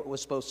the way it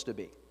was supposed to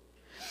be.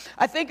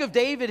 I think of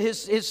David,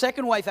 his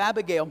second wife,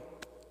 Abigail.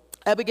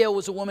 Abigail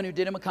was a woman who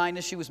did him a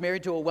kindness. She was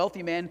married to a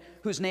wealthy man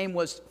whose name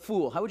was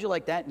Fool. How would you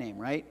like that name,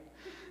 right?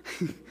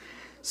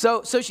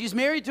 So she's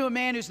married to a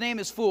man whose name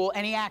is Fool,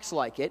 and he acts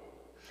like it.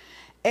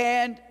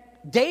 And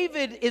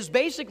David is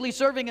basically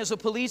serving as a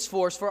police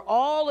force for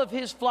all of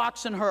his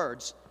flocks and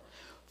herds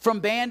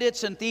from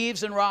bandits and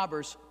thieves and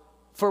robbers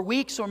for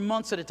weeks or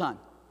months at a time.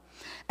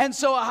 And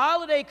so a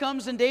holiday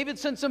comes, and David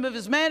sends some of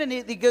his men, and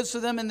he goes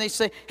to them, and they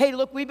say, hey,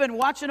 look, we've been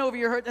watching over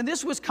your herd. And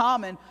this was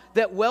common,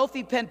 that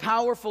wealthy and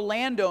powerful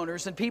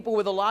landowners and people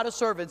with a lot of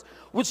servants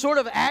would sort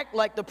of act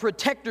like the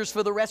protectors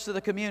for the rest of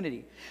the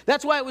community.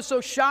 That's why it was so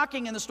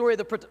shocking in the story of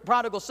the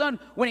prodigal son,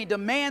 when he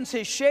demands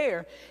his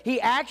share, he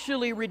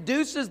actually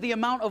reduces the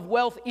amount of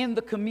wealth in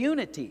the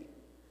community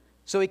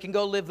so he can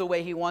go live the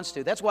way he wants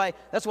to. That's why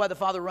the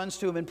father runs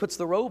to him and puts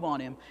the robe on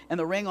him and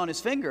the ring on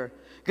his finger,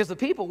 because the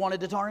people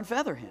wanted to tar and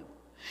feather him.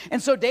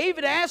 And so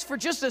David asked for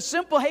just a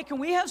simple, hey, can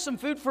we have some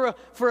food for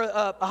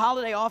a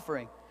holiday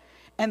offering?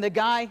 And the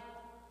guy,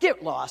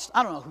 get lost.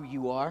 I don't know who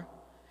you are.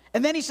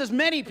 And then he says,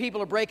 many people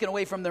are breaking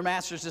away from their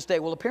masters this day.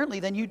 Well, apparently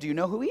then you do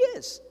know who he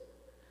is.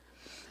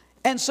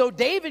 And so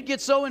David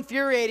gets so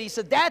infuriated, he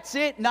said, that's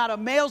it. Not a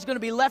male's going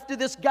to be left to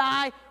this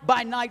guy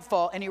by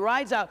nightfall. And he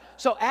rides out.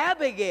 So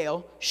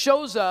Abigail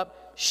shows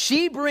up.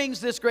 She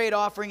brings this great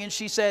offering, and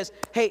she says,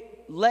 hey,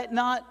 let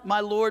not my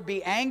Lord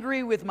be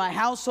angry with my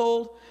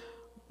household.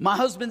 My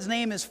husband's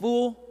name is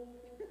Fool.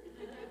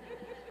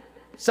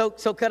 So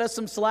cut us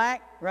some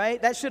slack,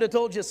 right? That should have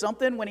told you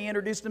something when he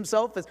introduced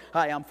himself as,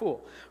 hi, I'm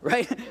Fool,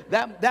 right?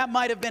 That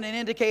might have been an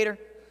indicator.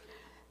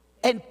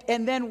 And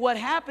then what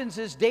happens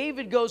is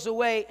David goes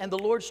away, and the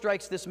Lord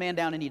strikes this man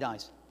down, and he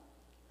dies.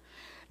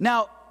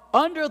 Now,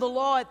 under the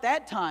law at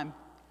that time,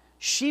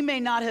 she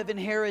may not have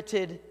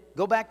inherited,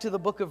 go back to the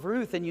book of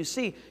Ruth, and you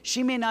see,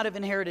 she may not have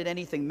inherited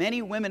anything.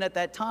 Many women at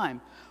that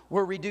time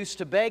were reduced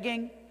to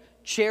begging,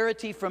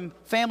 charity from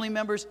family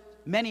members,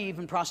 many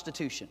even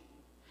prostitution.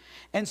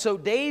 And so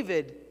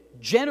David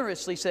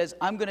generously says,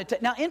 I'm going to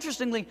take. Now,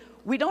 interestingly,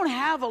 we don't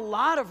have a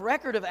lot of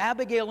record of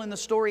Abigail in the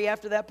story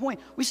after that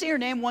point. We see her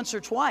name once or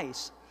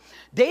twice.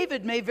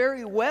 David may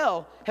very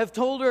well have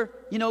told her,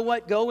 you know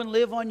what, go and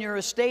live on your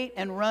estate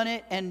and run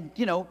it, and,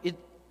 you know,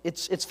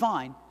 it's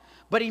fine.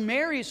 But he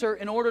marries her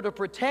in order to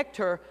protect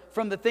her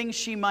from the things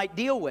she might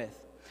deal with.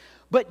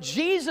 But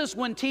Jesus,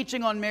 when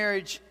teaching on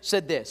marriage,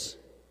 said this: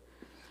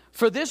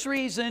 for this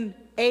reason,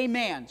 a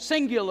man,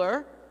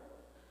 singular,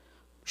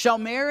 shall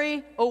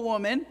marry a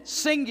woman,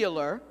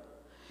 singular.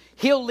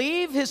 He'll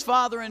leave his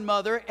father and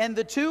mother, and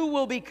the two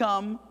will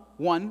become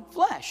one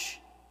flesh.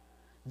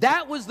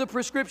 That was the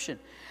prescription.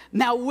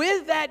 Now,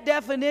 with that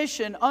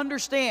definition,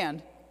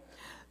 understand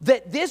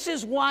that this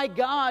is why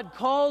God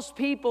calls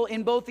people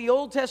in both the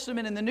Old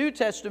Testament and the New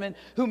Testament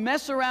who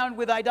mess around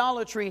with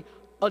idolatry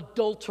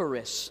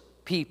adulterous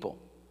people.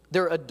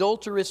 They're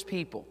adulterous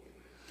people.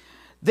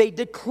 They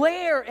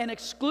declare an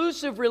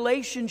exclusive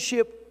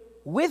relationship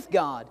with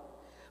God,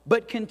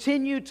 but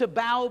continue to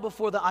bow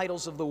before the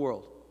idols of the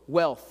world.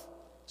 Wealth,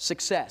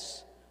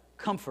 success,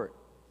 comfort.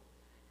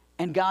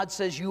 And God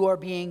says you are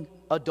being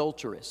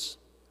adulterous.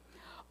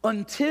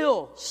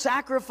 Until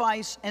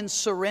sacrifice and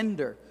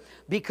surrender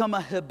become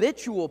a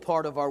habitual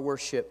part of our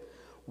worship,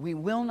 we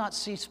will not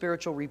see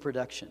spiritual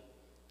reproduction.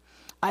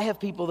 I have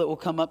people that will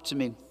come up to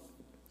me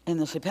and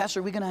they'll say,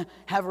 Pastor, are we going to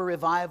have a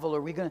revival?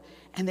 Are we going to?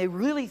 And they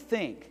really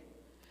think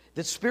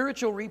that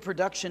spiritual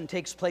reproduction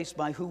takes place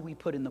by who we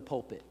put in the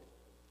pulpit.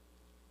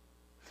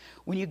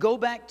 When you go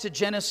back to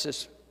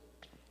Genesis,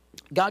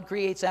 God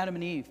creates Adam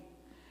and Eve,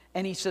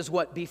 and he says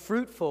what? Be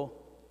fruitful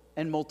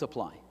and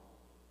multiply.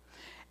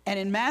 And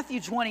in Matthew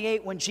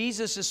 28, when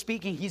Jesus is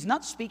speaking, he's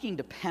not speaking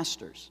to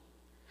pastors.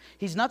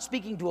 He's not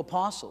speaking to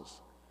apostles.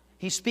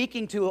 He's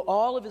speaking to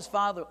all of his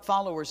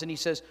followers, and he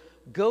says,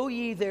 go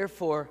ye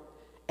therefore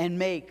and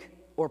make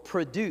or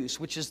produce,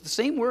 which is the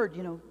same word,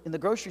 you know, in the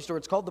grocery store,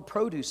 it's called the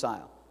produce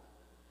aisle.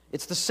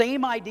 It's the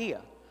same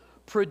idea.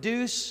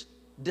 Produce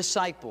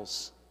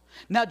disciples.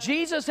 Now,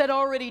 Jesus had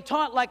already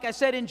taught, like I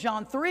said in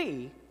John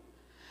 3,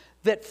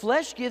 that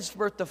flesh gives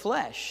birth to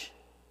flesh,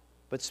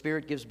 but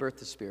spirit gives birth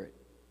to spirit.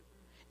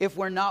 If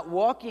we're not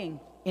walking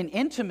in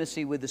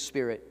intimacy with the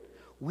Spirit,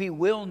 we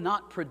will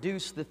not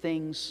produce the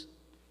things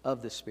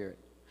of the Spirit.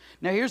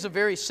 Now, here's a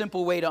very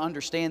simple way to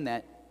understand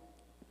that.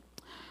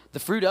 The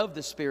fruit of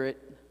the Spirit,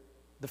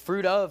 the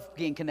fruit of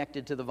being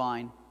connected to the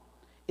vine,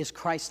 is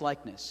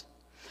Christ-likeness.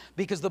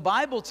 Because the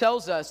Bible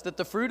tells us that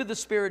the fruit of the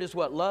Spirit is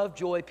what? Love,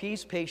 joy,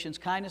 peace, patience,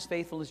 kindness,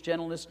 faithfulness,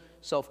 gentleness,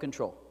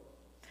 self-control.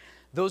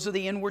 Those are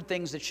the inward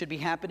things that should be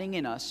happening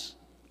in us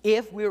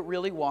if we're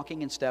really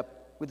walking in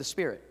step with the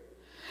Spirit.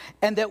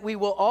 And that we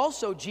will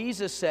also,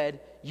 Jesus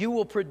said, you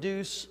will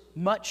produce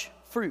much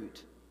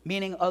fruit,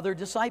 meaning other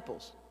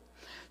disciples.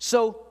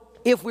 So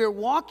if we're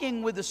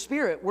walking with the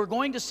Spirit, we're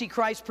going to see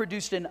Christ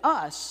produced in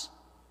us,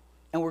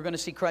 and we're going to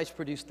see Christ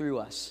produced through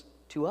us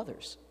to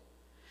others.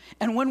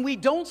 And when we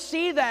don't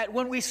see that,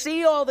 when we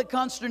see all the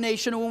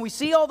consternation, and when we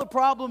see all the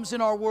problems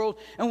in our world,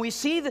 and we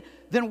see that,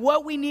 then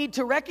what we need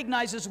to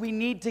recognize is we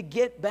need to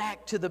get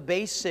back to the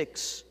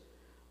basics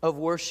of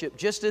worship.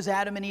 Just as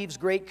Adam and Eve's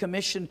great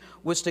commission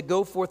was to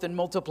go forth and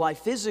multiply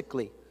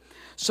physically,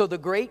 so the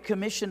great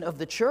commission of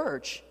the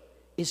church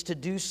is to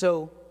do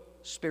so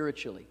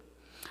spiritually.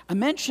 I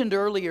mentioned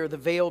earlier the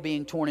veil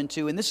being torn in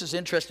two, and this is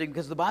interesting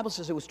because the Bible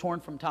says it was torn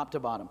from top to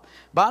bottom.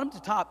 Bottom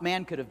to top,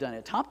 man could have done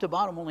it. Top to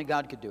bottom, only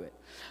God could do it.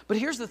 But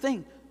here's the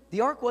thing.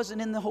 The ark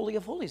wasn't in the Holy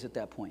of Holies at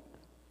that point.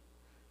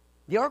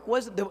 The ark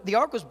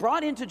was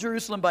brought into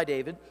Jerusalem by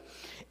David.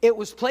 It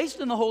was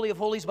placed in the Holy of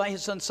Holies by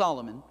his son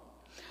Solomon.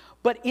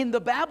 But in the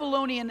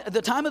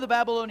time of the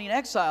Babylonian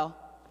exile,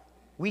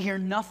 we hear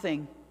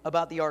nothing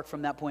about the ark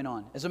from that point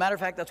on. As a matter of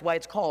fact, that's why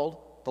it's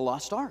called the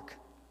Lost Ark.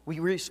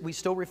 We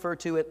still refer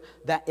to it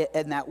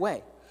in that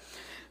way.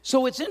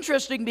 So it's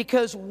interesting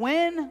because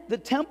when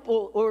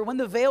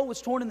the veil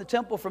was torn in the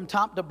temple from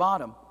top to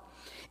bottom,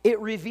 it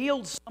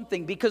revealed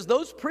something, because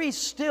those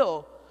priests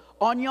still,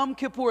 on Yom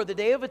Kippur, the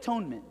Day of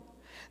Atonement,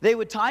 they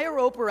would tie a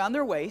rope around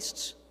their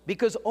waists,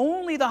 because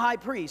only the high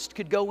priest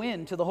could go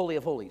into the Holy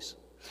of Holies.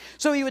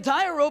 So he would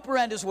tie a rope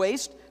around his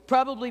waist,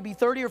 probably be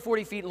 30 or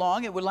 40 feet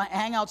long. It would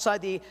hang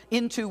outside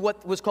into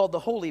what was called the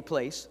holy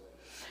place.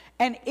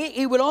 And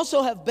he would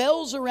also have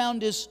bells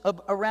around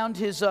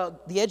the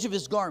edge of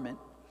his garment.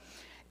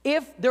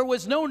 If there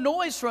was no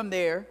noise from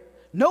there,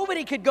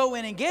 nobody could go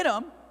in and get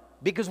him,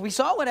 because we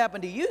saw what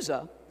happened to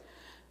Uzzah.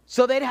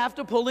 So they'd have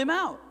to pull him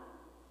out.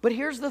 But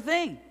here's the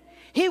thing.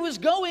 He was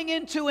going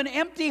into an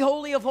empty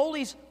Holy of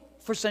Holies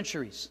for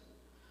centuries.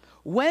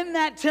 When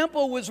that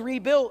temple was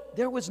rebuilt,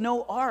 there was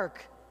no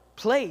ark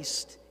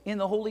placed in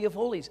the Holy of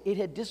Holies. It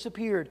had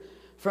disappeared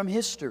from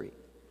history.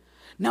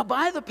 Now,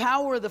 by the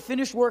power of the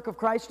finished work of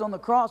Christ on the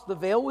cross, the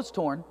veil was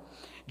torn.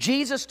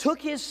 Jesus took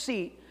his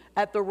seat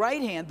at the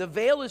right hand. The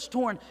veil is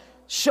torn,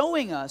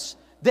 showing us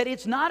that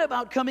it's not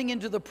about coming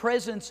into the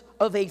presence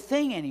of a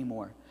thing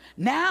anymore.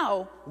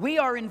 Now, we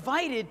are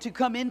invited to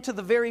come into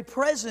the very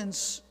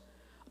presence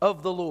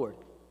of the Lord.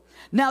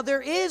 Now,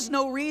 there is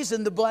no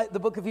reason, the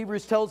book of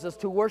Hebrews tells us,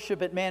 to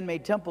worship at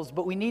man-made temples,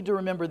 but we need to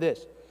remember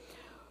this.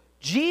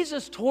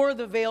 Jesus tore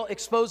the veil,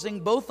 exposing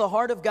both the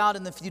heart of God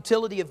and the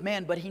futility of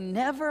man, but he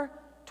never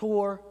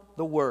tore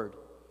the word.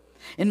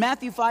 In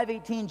Matthew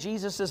 5:18,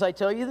 Jesus says, I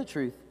tell you the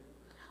truth,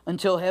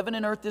 until heaven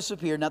and earth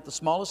disappear, not the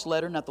smallest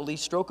letter, not the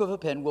least stroke of a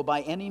pen will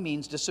by any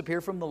means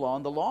disappear from the law.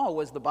 And the law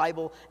was the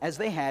Bible as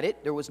they had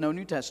it. There was no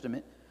New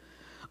Testament.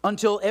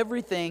 Until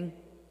everything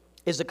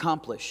is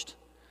accomplished.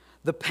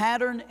 The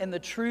pattern and the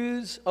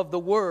truths of the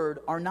Word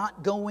are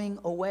not going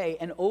away.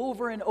 And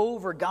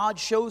over, God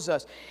shows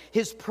us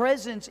His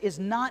presence is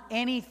not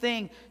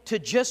anything to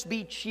just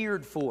be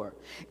cheered for.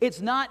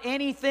 It's not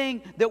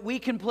anything that we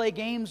can play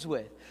games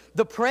with.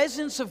 The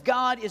presence of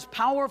God is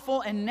powerful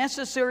and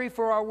necessary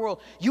for our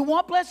world. You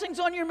want blessings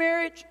on your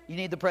marriage? You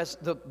need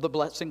the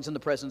blessings and the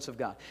presence of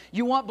God.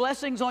 You want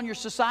blessings on your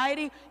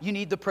society? You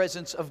need the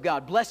presence of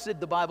God. Blessed,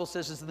 the Bible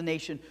says, is the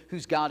nation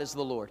whose God is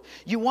the Lord.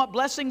 You want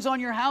blessings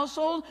on your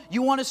household?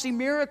 You want to see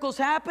miracles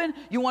happen?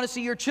 You want to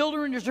see your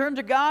children return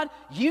to God?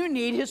 You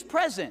need His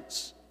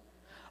presence.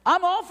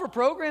 I'm all for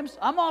programs.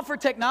 I'm all for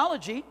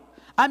technology.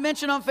 I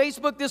mentioned on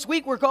Facebook this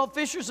week we're called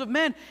fishers of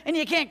men, and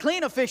you can't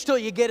clean a fish till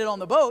you get it on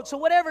the boat, so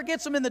whatever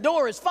gets them in the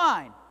door is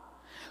fine.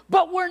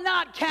 But we're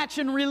not catch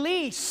and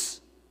release.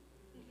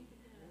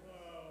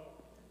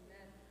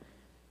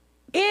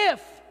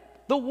 If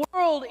the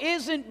world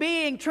isn't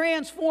being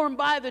transformed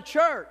by the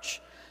church,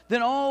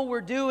 then all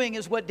we're doing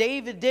is what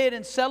David did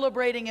in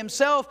celebrating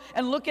himself,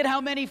 and look at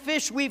how many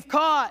fish we've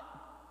caught.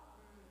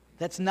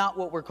 That's not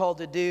what we're called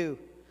to do.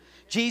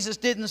 Jesus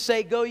didn't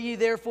say, go ye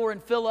therefore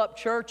and fill up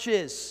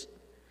churches.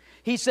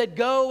 He said,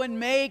 go and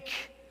make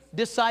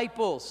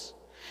disciples.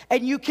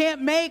 And you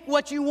can't make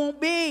what you won't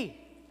be.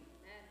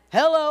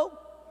 Hello?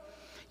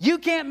 You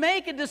can't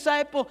make a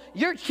disciple.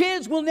 Your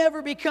kids will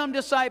never become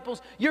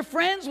disciples. Your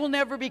friends will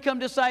never become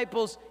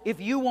disciples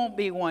if you won't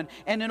be one.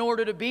 And in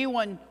order to be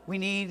one, we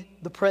need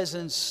the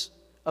presence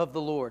of the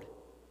Lord.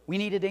 We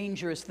need a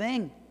dangerous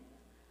thing.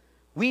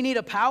 We need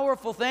a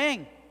powerful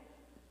thing.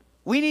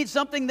 We need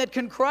something that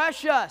can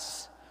crush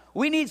us.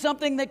 We need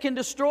something that can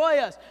destroy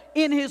us.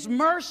 In His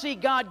mercy,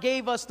 God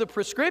gave us the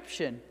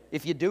prescription.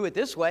 If you do it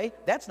this way,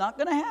 that's not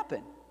going to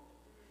happen.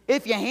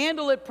 If you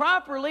handle it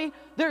properly,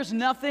 there's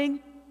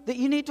nothing that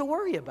you need to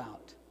worry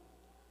about.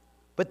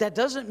 But that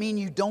doesn't mean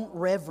you don't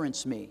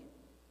reverence me.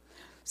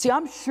 See,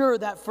 I'm sure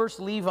that first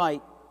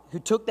Levite who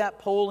took that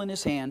pole in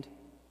his hand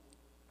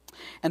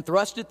and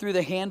thrust it through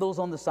the handles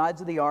on the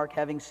sides of the ark,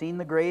 having seen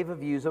the grave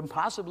of Uzzah, and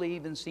possibly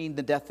even seen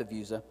the death of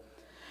Uzzah,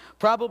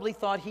 probably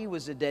thought he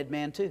was a dead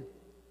man too.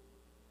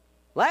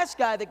 Last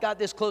guy that got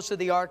this close to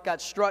the ark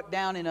got struck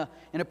down in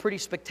a pretty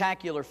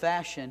spectacular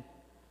fashion.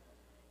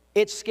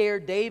 It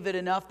scared David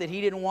enough that he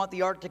didn't want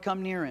the ark to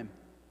come near him.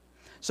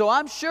 So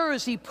I'm sure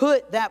as he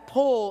put that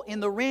pole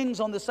in the rings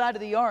on the side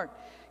of the ark,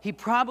 he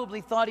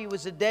probably thought he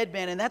was a dead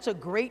man. And that's a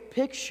great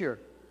picture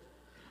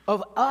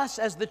of us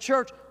as the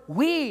church.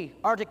 We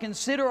are to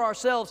consider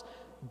ourselves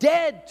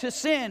dead to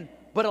sin,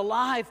 but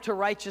alive to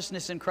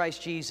righteousness in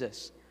Christ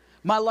Jesus.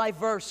 My life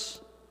verse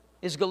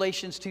is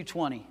Galatians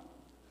 2:20.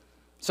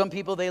 Some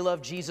people, they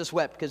love Jesus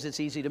wept because it's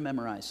easy to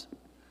memorize.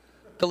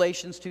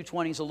 Galatians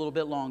 2:20 is a little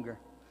bit longer.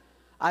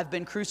 I've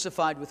been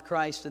crucified with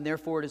Christ, and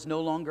therefore it is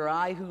no longer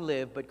I who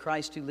live, but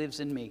Christ who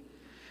lives in me.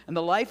 And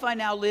the life I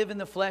now live in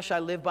the flesh, I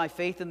live by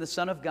faith in the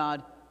Son of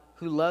God,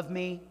 who loved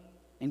me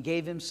and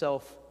gave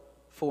himself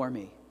for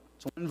me.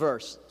 It's one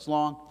verse. It's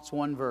long. It's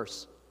one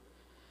verse.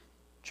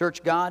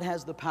 Church, God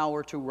has the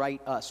power to right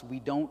us. We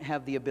don't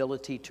have the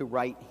ability to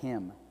right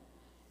him.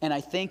 And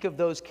I think of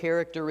those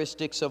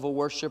characteristics of a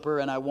worshiper,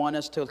 and I want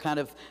us to kind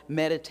of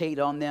meditate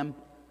on them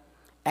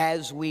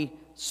as we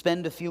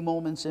spend a few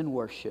moments in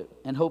worship.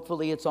 And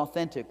hopefully it's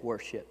authentic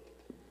worship.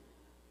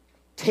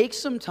 Take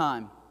some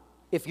time.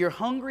 If you're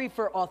hungry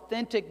for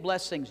authentic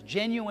blessings,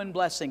 genuine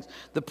blessings,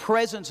 the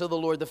presence of the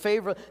Lord, the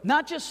favor,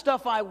 not just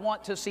stuff I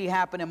want to see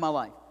happen in my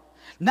life.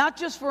 Not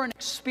just for an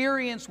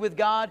experience with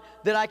God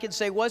that I can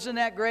say, wasn't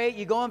that great?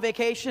 You go on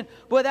vacation?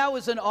 Boy, that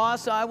was an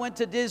awesome. I went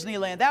to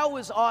Disneyland. That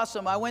was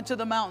awesome. I went to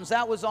the mountains.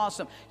 That was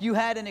awesome. You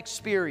had an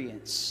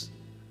experience.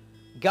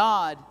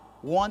 God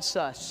wants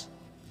us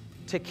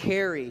to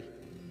carry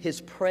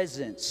his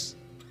presence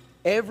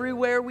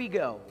everywhere we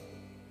go,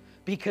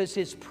 because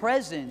his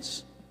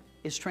presence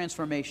is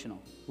transformational.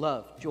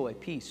 Love, joy,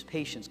 peace,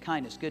 patience,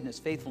 kindness, goodness,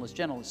 faithfulness,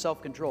 gentleness,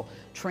 self-control,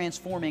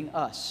 transforming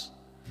us.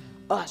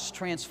 Us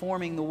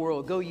transforming the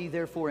world. Go ye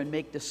therefore and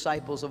make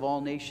disciples of all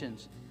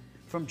nations,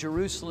 from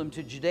Jerusalem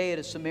to Judea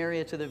to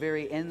Samaria to the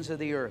very ends of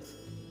the earth.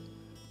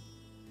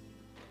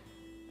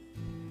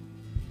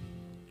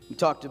 We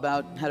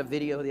had a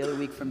video the other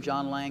week from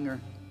John Langer.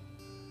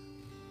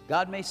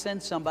 God may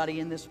send somebody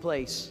in this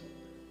place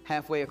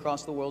halfway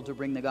across the world to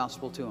bring the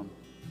gospel to them.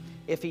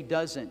 If he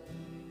doesn't,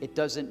 it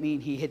doesn't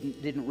mean he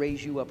didn't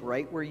raise you up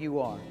right where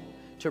you are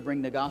to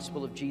bring the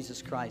gospel of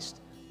Jesus Christ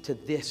to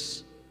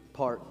this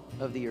part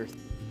of the earth.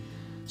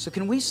 So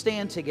can we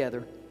stand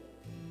together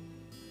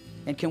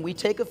and can we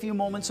take a few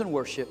moments in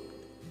worship?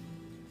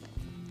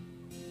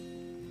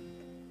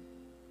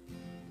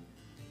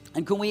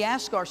 And can we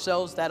ask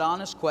ourselves that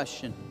honest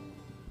question?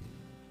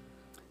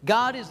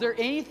 God, is there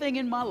anything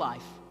in my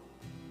life?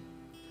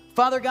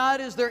 Father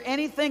God, is there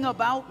anything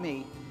about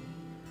me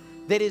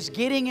that is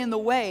getting in the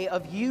way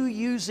of you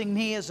using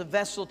me as a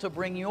vessel to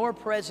bring your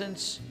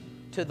presence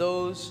to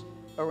those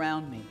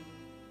around me?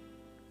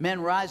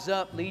 Men, rise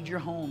up, lead your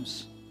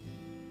homes.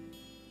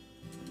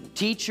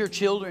 Teach your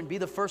children. Be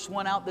the first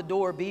one out the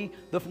door. Be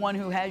the one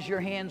who has your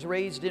hands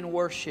raised in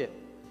worship.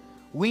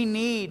 We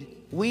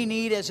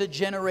need as a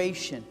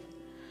generation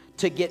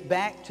to get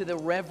back to the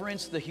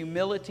reverence, the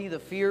humility, the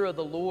fear of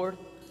the Lord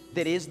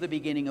that is the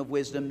beginning of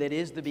wisdom, that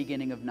is the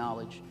beginning of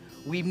knowledge.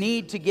 We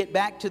need to get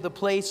back to the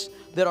place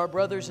that our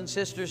brothers and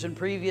sisters in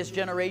previous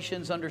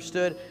generations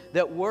understood,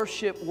 that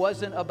worship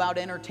wasn't about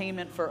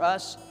entertainment for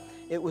us.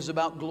 It was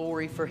about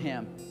glory for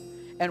him.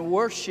 And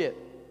worship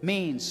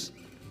means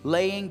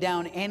laying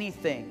down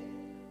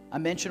anything. I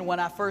mentioned when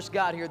I first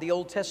got here, the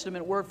Old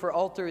Testament word for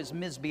altar is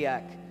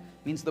mizbeach. It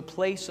means the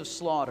place of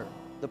slaughter,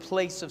 the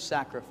place of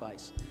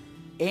sacrifice.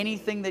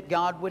 Anything that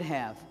God would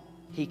have,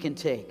 he can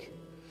take.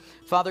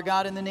 Father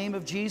God, in the name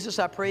of Jesus,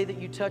 I pray that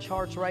you touch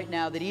hearts right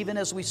now, that even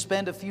as we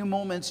spend a few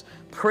moments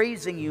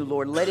praising you,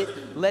 Lord, let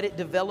it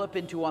develop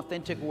into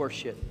authentic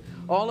worship.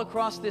 All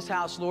across this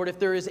house, Lord, if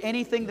there is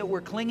anything that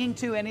we're clinging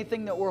to,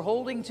 anything that we're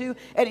holding to,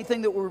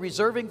 anything that we're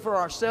reserving for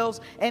ourselves,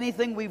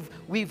 anything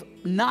we've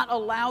not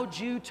allowed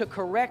you to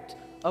correct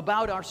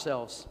about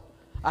ourselves,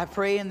 I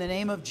pray in the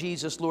name of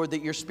Jesus, Lord,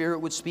 that your Spirit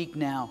would speak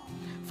now.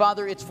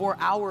 Father, it's for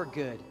our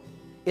good.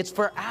 It's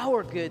for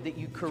our good that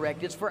you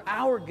correct. It's for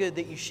our good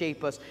that you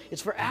shape us.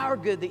 It's for our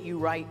good that you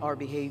right our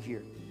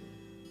behavior.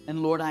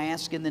 And Lord, I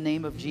ask in the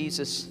name of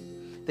Jesus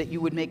that you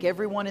would make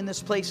everyone in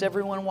this place,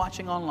 everyone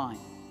watching online,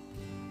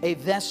 a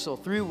vessel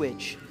through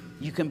which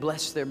you can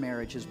bless their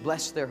marriages,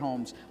 bless their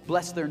homes,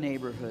 bless their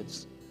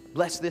neighborhoods,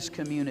 bless this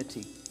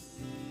community.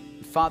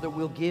 Father,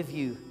 we'll give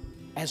you,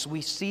 as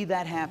we see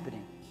that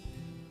happening,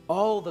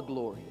 all the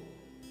glory,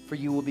 for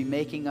you will be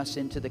making us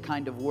into the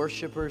kind of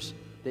worshipers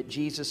that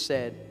Jesus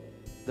said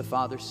the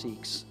Father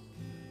seeks.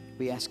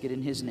 We ask it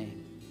in his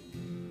name.